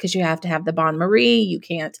off-site because you have to have the bain marie. You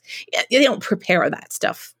don't prepare that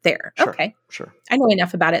stuff there. Sure, okay. Sure. I know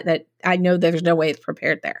enough about it that I know there's no way it's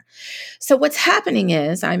prepared there. So what's happening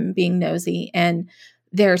is I'm being nosy, and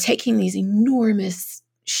they're taking these enormous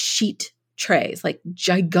sheet trays, like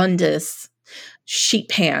gigundous sheet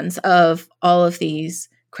pans of all of these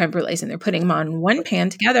creme brulees, and they're putting them on one pan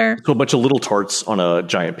together. So a bunch of little tarts on a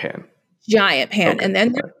giant pan. Okay, and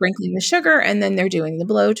then they're okay. sprinkling the sugar, and then they're doing the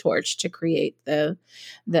blowtorch to create the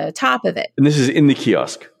top of it. And this is in the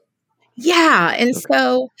kiosk. Yeah, and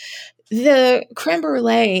so the creme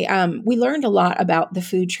brulee, we learned a lot about the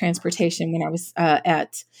food transportation when I was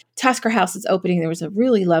at Tusker House's opening. There was a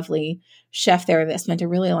really lovely chef there that spent a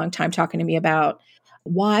really long time talking to me about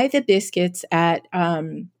why the biscuits at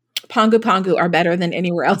Pongu Pongu are better than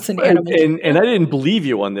anywhere else in animal. And I didn't believe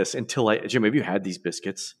you on this until Jim, have you had these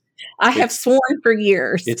biscuits? I have sworn for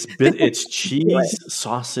years. It's cheese,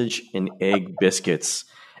 sausage, and egg biscuits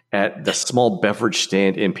at the small beverage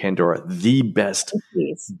stand in Pandora. The best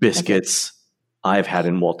biscuits I've had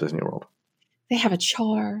in Walt Disney World. They have a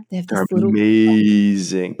char. They're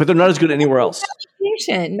amazing, but they're not as good anywhere else.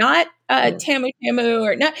 Not Tamu Tamu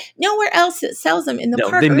or nowhere else that sells them in the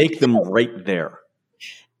park. They make them right there.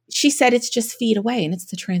 She said it's just feet away, and it's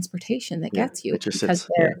the transportation that gets you because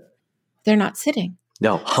they're not sitting.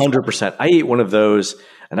 No, 100%. I ate one of those,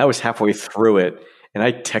 and I was halfway through it, and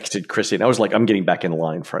I texted Chrissy, and I was like, I'm getting back in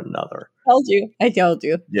line for another. I told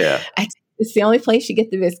you. Yeah. It's the only place you get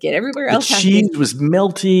the biscuit. Everywhere else, the cheese was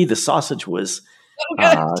melty. The sausage was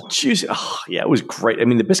juicy. Oh, yeah, it was great. I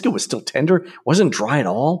mean, the biscuit was still tender. It wasn't dry at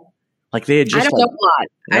all. Like they had just. I don't know a lot.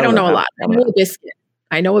 I don't know a lot.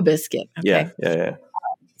 I know a biscuit. Okay. Yeah.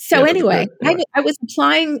 So anyway, I was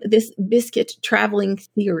applying this biscuit traveling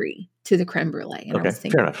theory to the creme brulee. And I was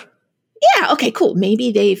thinking, fair enough. Yeah, okay, cool.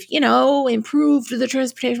 Maybe they've, improved the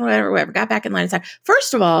transportation, whatever. Got back in line.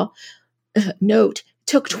 First of all, note,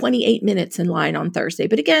 took 28 minutes in line on Thursday.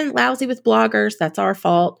 But again, lousy with bloggers. That's our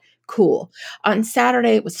fault. Cool. On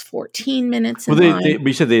Saturday, it was 14 minutes in line.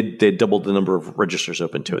 You said they doubled the number of registers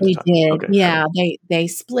open too at the time. They did. Okay, yeah, they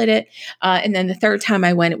split it. And then the third time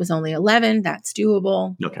I went, it was only 11. That's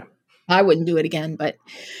doable. Okay. I wouldn't do it again, but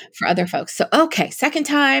for other folks. So, okay, second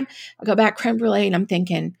time, I go back creme brulee, and I'm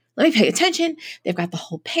thinking, let me pay attention. They've got the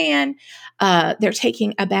whole pan. They're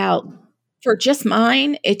taking for just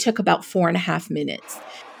mine, it took about 4.5 minutes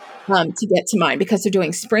to get to mine because they're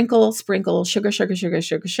doing sprinkle,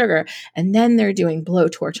 sugar, and then they're doing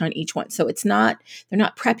blowtorch on each one. So they're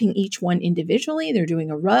not prepping each one individually. They're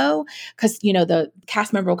doing a row because, the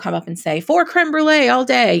cast member will come up and say, 4 creme brulee all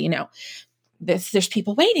day, There's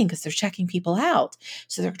people waiting because they're checking people out.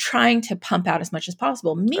 So they're trying to pump out as much as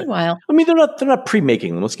possible. Meanwhile, I mean, they're not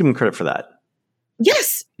pre-making them. Let's give them credit for that.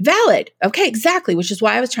 Yes, valid. Okay, exactly. Which is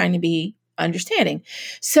why I was trying to be understanding.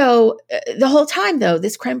 So the whole time, though,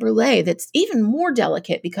 this creme brulee that's even more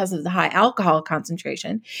delicate because of the high alcohol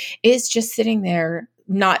concentration is just sitting there,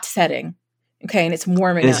 not setting. Okay. And it's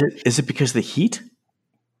warming up. Is it because of the heat?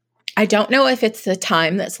 I don't know if it's the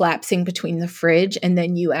time that's lapsing between the fridge and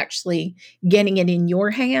then you actually getting it in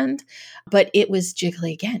your hand, but it was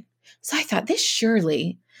jiggly again. So I thought, this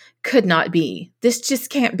surely could not be. This just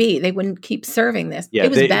can't be. They wouldn't keep serving this. Yeah,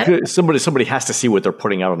 it was better. Somebody has to see what they're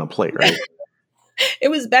putting out on a plate, right? It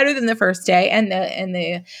was better than the first day, and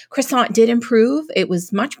the croissant did improve. It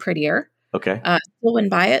was much prettier. Okay. Still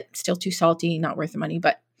wouldn't buy it. Still too salty, not worth the money.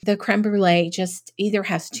 But the creme brulee just either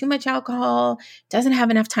has too much alcohol, doesn't have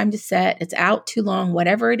enough time to set, it's out too long,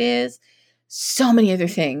 whatever it is. So many other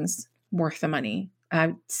things worth the money.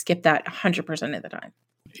 I skip that 100% of the time.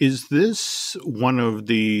 Is this one of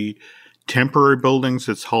the temporary buildings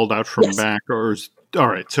that's hauled out from back, or all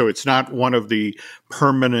right? So it's not one of the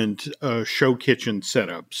permanent show kitchen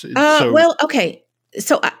setups. Well, okay.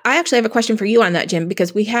 So I actually have a question for you on that, Jim,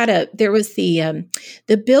 because there was the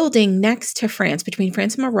building next to France, between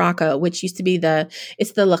France and Morocco, which used to be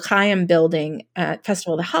it's the L'Chaim building at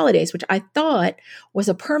Festival of the Holidays, which I thought was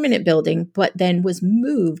a permanent building, but then was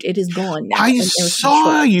moved. It is gone now. I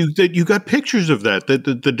saw that you got pictures of that,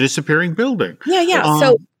 the disappearing building. Yeah.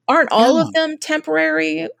 So aren't all of them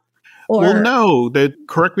temporary? Well, no.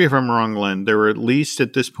 Correct me if I'm wrong, Len. There were at least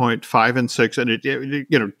at this point 5 and 6, and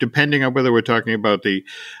it depending on whether we're talking about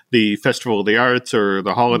the Festival of the Arts or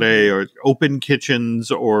the holiday or open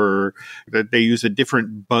kitchens, or that they use a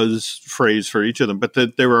different buzz phrase for each of them. But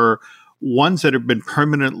there are ones that have been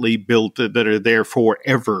permanently built that are there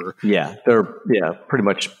forever. Yeah, they're pretty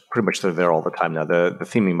much they're there all the time now. The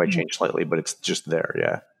theming might change slightly, but it's just there.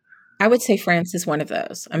 Yeah, I would say France is one of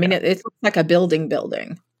those. I mean, it's like a building.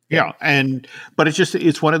 Yeah, but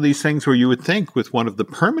it's one of these things where you would think with one of the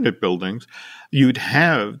permanent buildings, you'd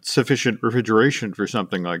have sufficient refrigeration for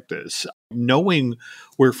something like this. Knowing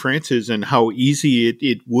where France is and how easy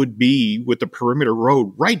it would be with the perimeter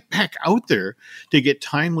road right back out there to get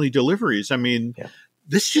timely deliveries. I mean,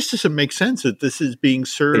 this just doesn't make sense that this is being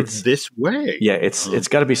served this way. Yeah, it's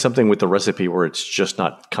got to be something with the recipe where it's just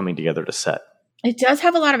not coming together to set. It does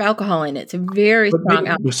have a lot of alcohol in it. It's a very strong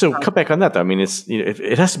alcohol. So cut back on that, though. I mean,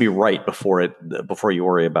 it has to be right before you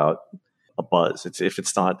worry about a buzz. If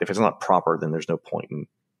it's not proper, then there's no point in.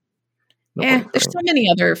 There's so many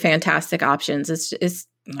other fantastic options. It's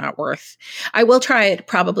not worth. I will try it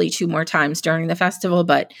probably 2 more times during the festival,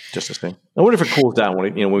 but just this thing. I wonder if it cools down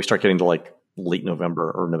when we start getting to like late November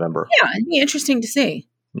or November. Yeah, it'd be interesting to see.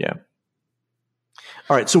 Yeah.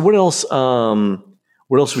 All right. So what else?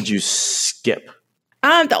 What else would you skip?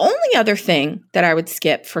 The only other thing that I would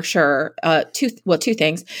skip for sure, two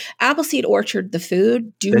things. Appleseed Orchard, the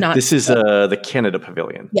food, This is the Canada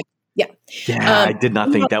Pavilion. Yeah. I did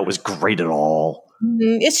not think that was great at all.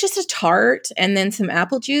 It's just a tart and then some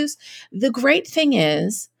apple juice. The great thing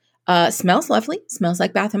is, smells lovely. Smells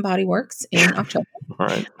like Bath and Body Works in October. All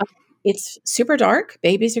right. It's super dark.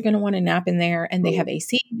 Babies are going to want to nap in there, and they have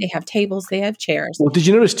AC, they have tables, they have chairs. Well, did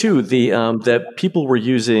you notice too that people were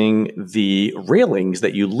using the railings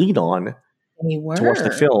that you lean on to watch the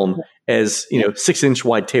film as 6-inch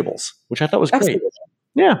wide tables, which I thought was great. Absolutely.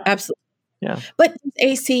 Yeah, absolutely. Yeah, but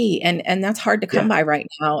AC and that's hard to come by right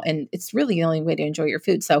now, and it's really the only way to enjoy your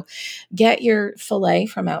food. So, get your filet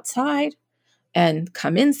from outside and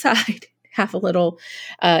come inside. Have a little,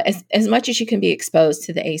 as much as you can be exposed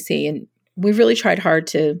to the AC. And we really tried hard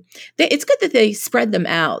it's good that they spread them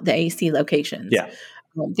out, the AC locations. Yeah.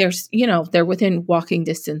 They're within walking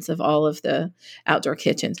distance of all of the outdoor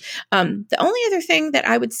kitchens. The only other thing that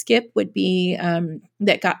I would skip would be,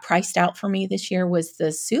 that got priced out for me this year was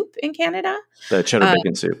the soup in Canada. The cheddar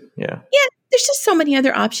bacon soup. Yeah. Yeah. There's just so many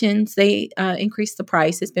other options. They increased the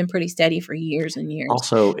price. It's been pretty steady for years and years.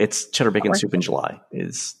 Also, it's cheddar bacon soup in July. Yeah.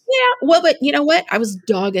 Well, but you know what? I was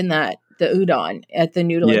dogging the udon at the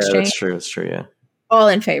Noodle Exchange. Yeah, that's true. Yeah. All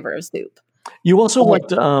in favor of soup. You also liked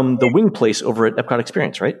the wing place over at Epcot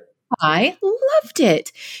Experience, right? I loved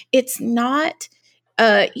it. It's not,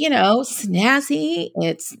 snazzy.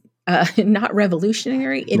 It's not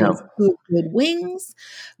revolutionary. It is good wings,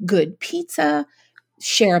 good pizza,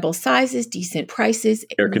 shareable sizes, decent prices,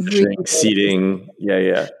 air conditioning, seating.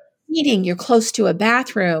 Yeah. Seating. You're close to a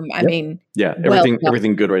bathroom. I mean,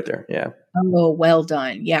 everything good right there. Yeah. Oh, well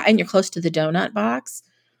done. Yeah, and you're close to the donut box.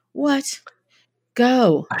 What?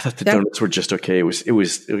 Go. I thought the donuts were just okay. It was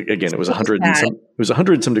 100 and some. It was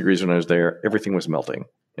 100 and some degrees when I was there. Everything was melting,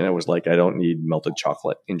 and I was like, I don't need melted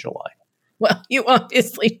chocolate in July. Well, you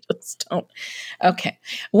obviously just don't. Okay.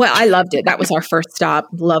 Well, I loved it. That was our first stop.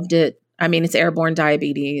 Loved it. I mean, it's airborne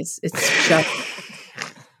diabetes. It's just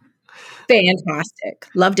fantastic.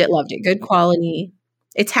 Loved it. Good quality.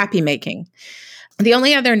 It's happy making. The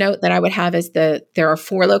only other note that I would have is that there are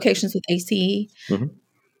 4 locations with ACE. Mm-hmm.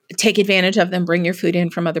 Take advantage of them. Bring your food in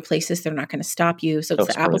from other places. They're not going to stop you. So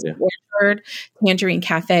it's the Apples Orchard, Tangerine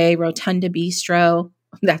Cafe, Rotunda Bistro.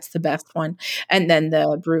 That's the best one. And then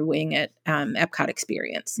the Brew Wing at Epcot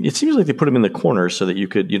Experience. It seems like they put them in the corners so that you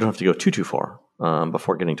don't have to go too far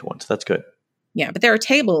before getting to one. So that's good. Yeah, but there are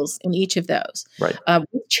tables in each of those. Right.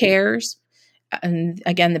 With chairs. And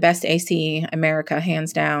again, the best AC America,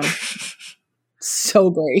 hands down. So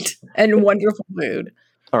great. And wonderful food.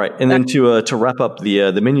 All right. And then to wrap up,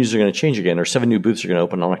 the menus are going to change again, or 7 new booths are going to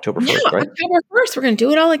open on October 1st, right? October 1st. We're going to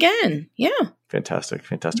do it all again. Yeah. Fantastic.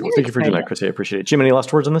 Well, thank you for doing that, Chrissy. I appreciate it. Jim, any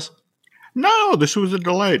last words on this? No, this was a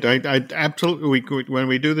delight. I absolutely, when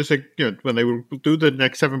we do this, when they do the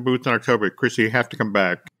next 7 booths in October, Chrissy, you have to come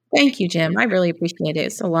back. Thank you, Jim. I really appreciate it.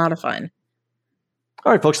 It's a lot of fun.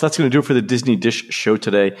 All right, folks, that's going to do it for the Disney Dish show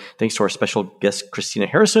today. Thanks to our special guest, Christina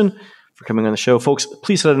Harrison, for coming on the show. Folks,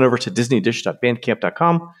 please head on over to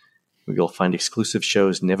disneydish.bandcamp.com, where you'll find exclusive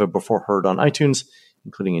shows never before heard on iTunes,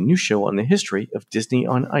 including a new show on the history of Disney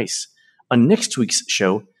on Ice. On next week's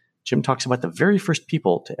show, Jim talks about the very first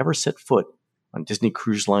people to ever set foot on Disney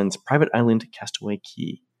Cruise Line's private island, Castaway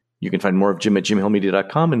Cay. You can find more of Jim at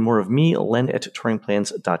jimhillmedia.com and more of me, Len, at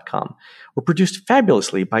touringplans.com. We're produced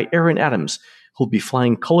fabulously by Aaron Adams, who'll be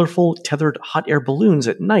flying colorful, tethered hot air balloons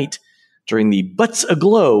at night during the Butts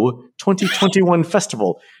Aglow 2021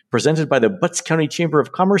 Festival, presented by the Butts County Chamber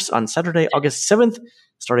of Commerce on Saturday, August 7th,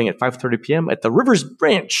 starting at 5:30 p.m. at the Rivers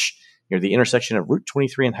Branch, near the intersection of Route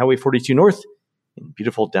 23 and Highway 42 North in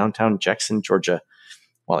beautiful downtown Jackson, Georgia.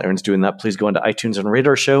 While Aaron's doing that, please go into iTunes and rate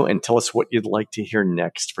our show and tell us what you'd like to hear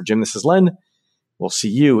next. For Jim, this is Len. We'll see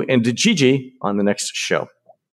you and Gigi on the next show.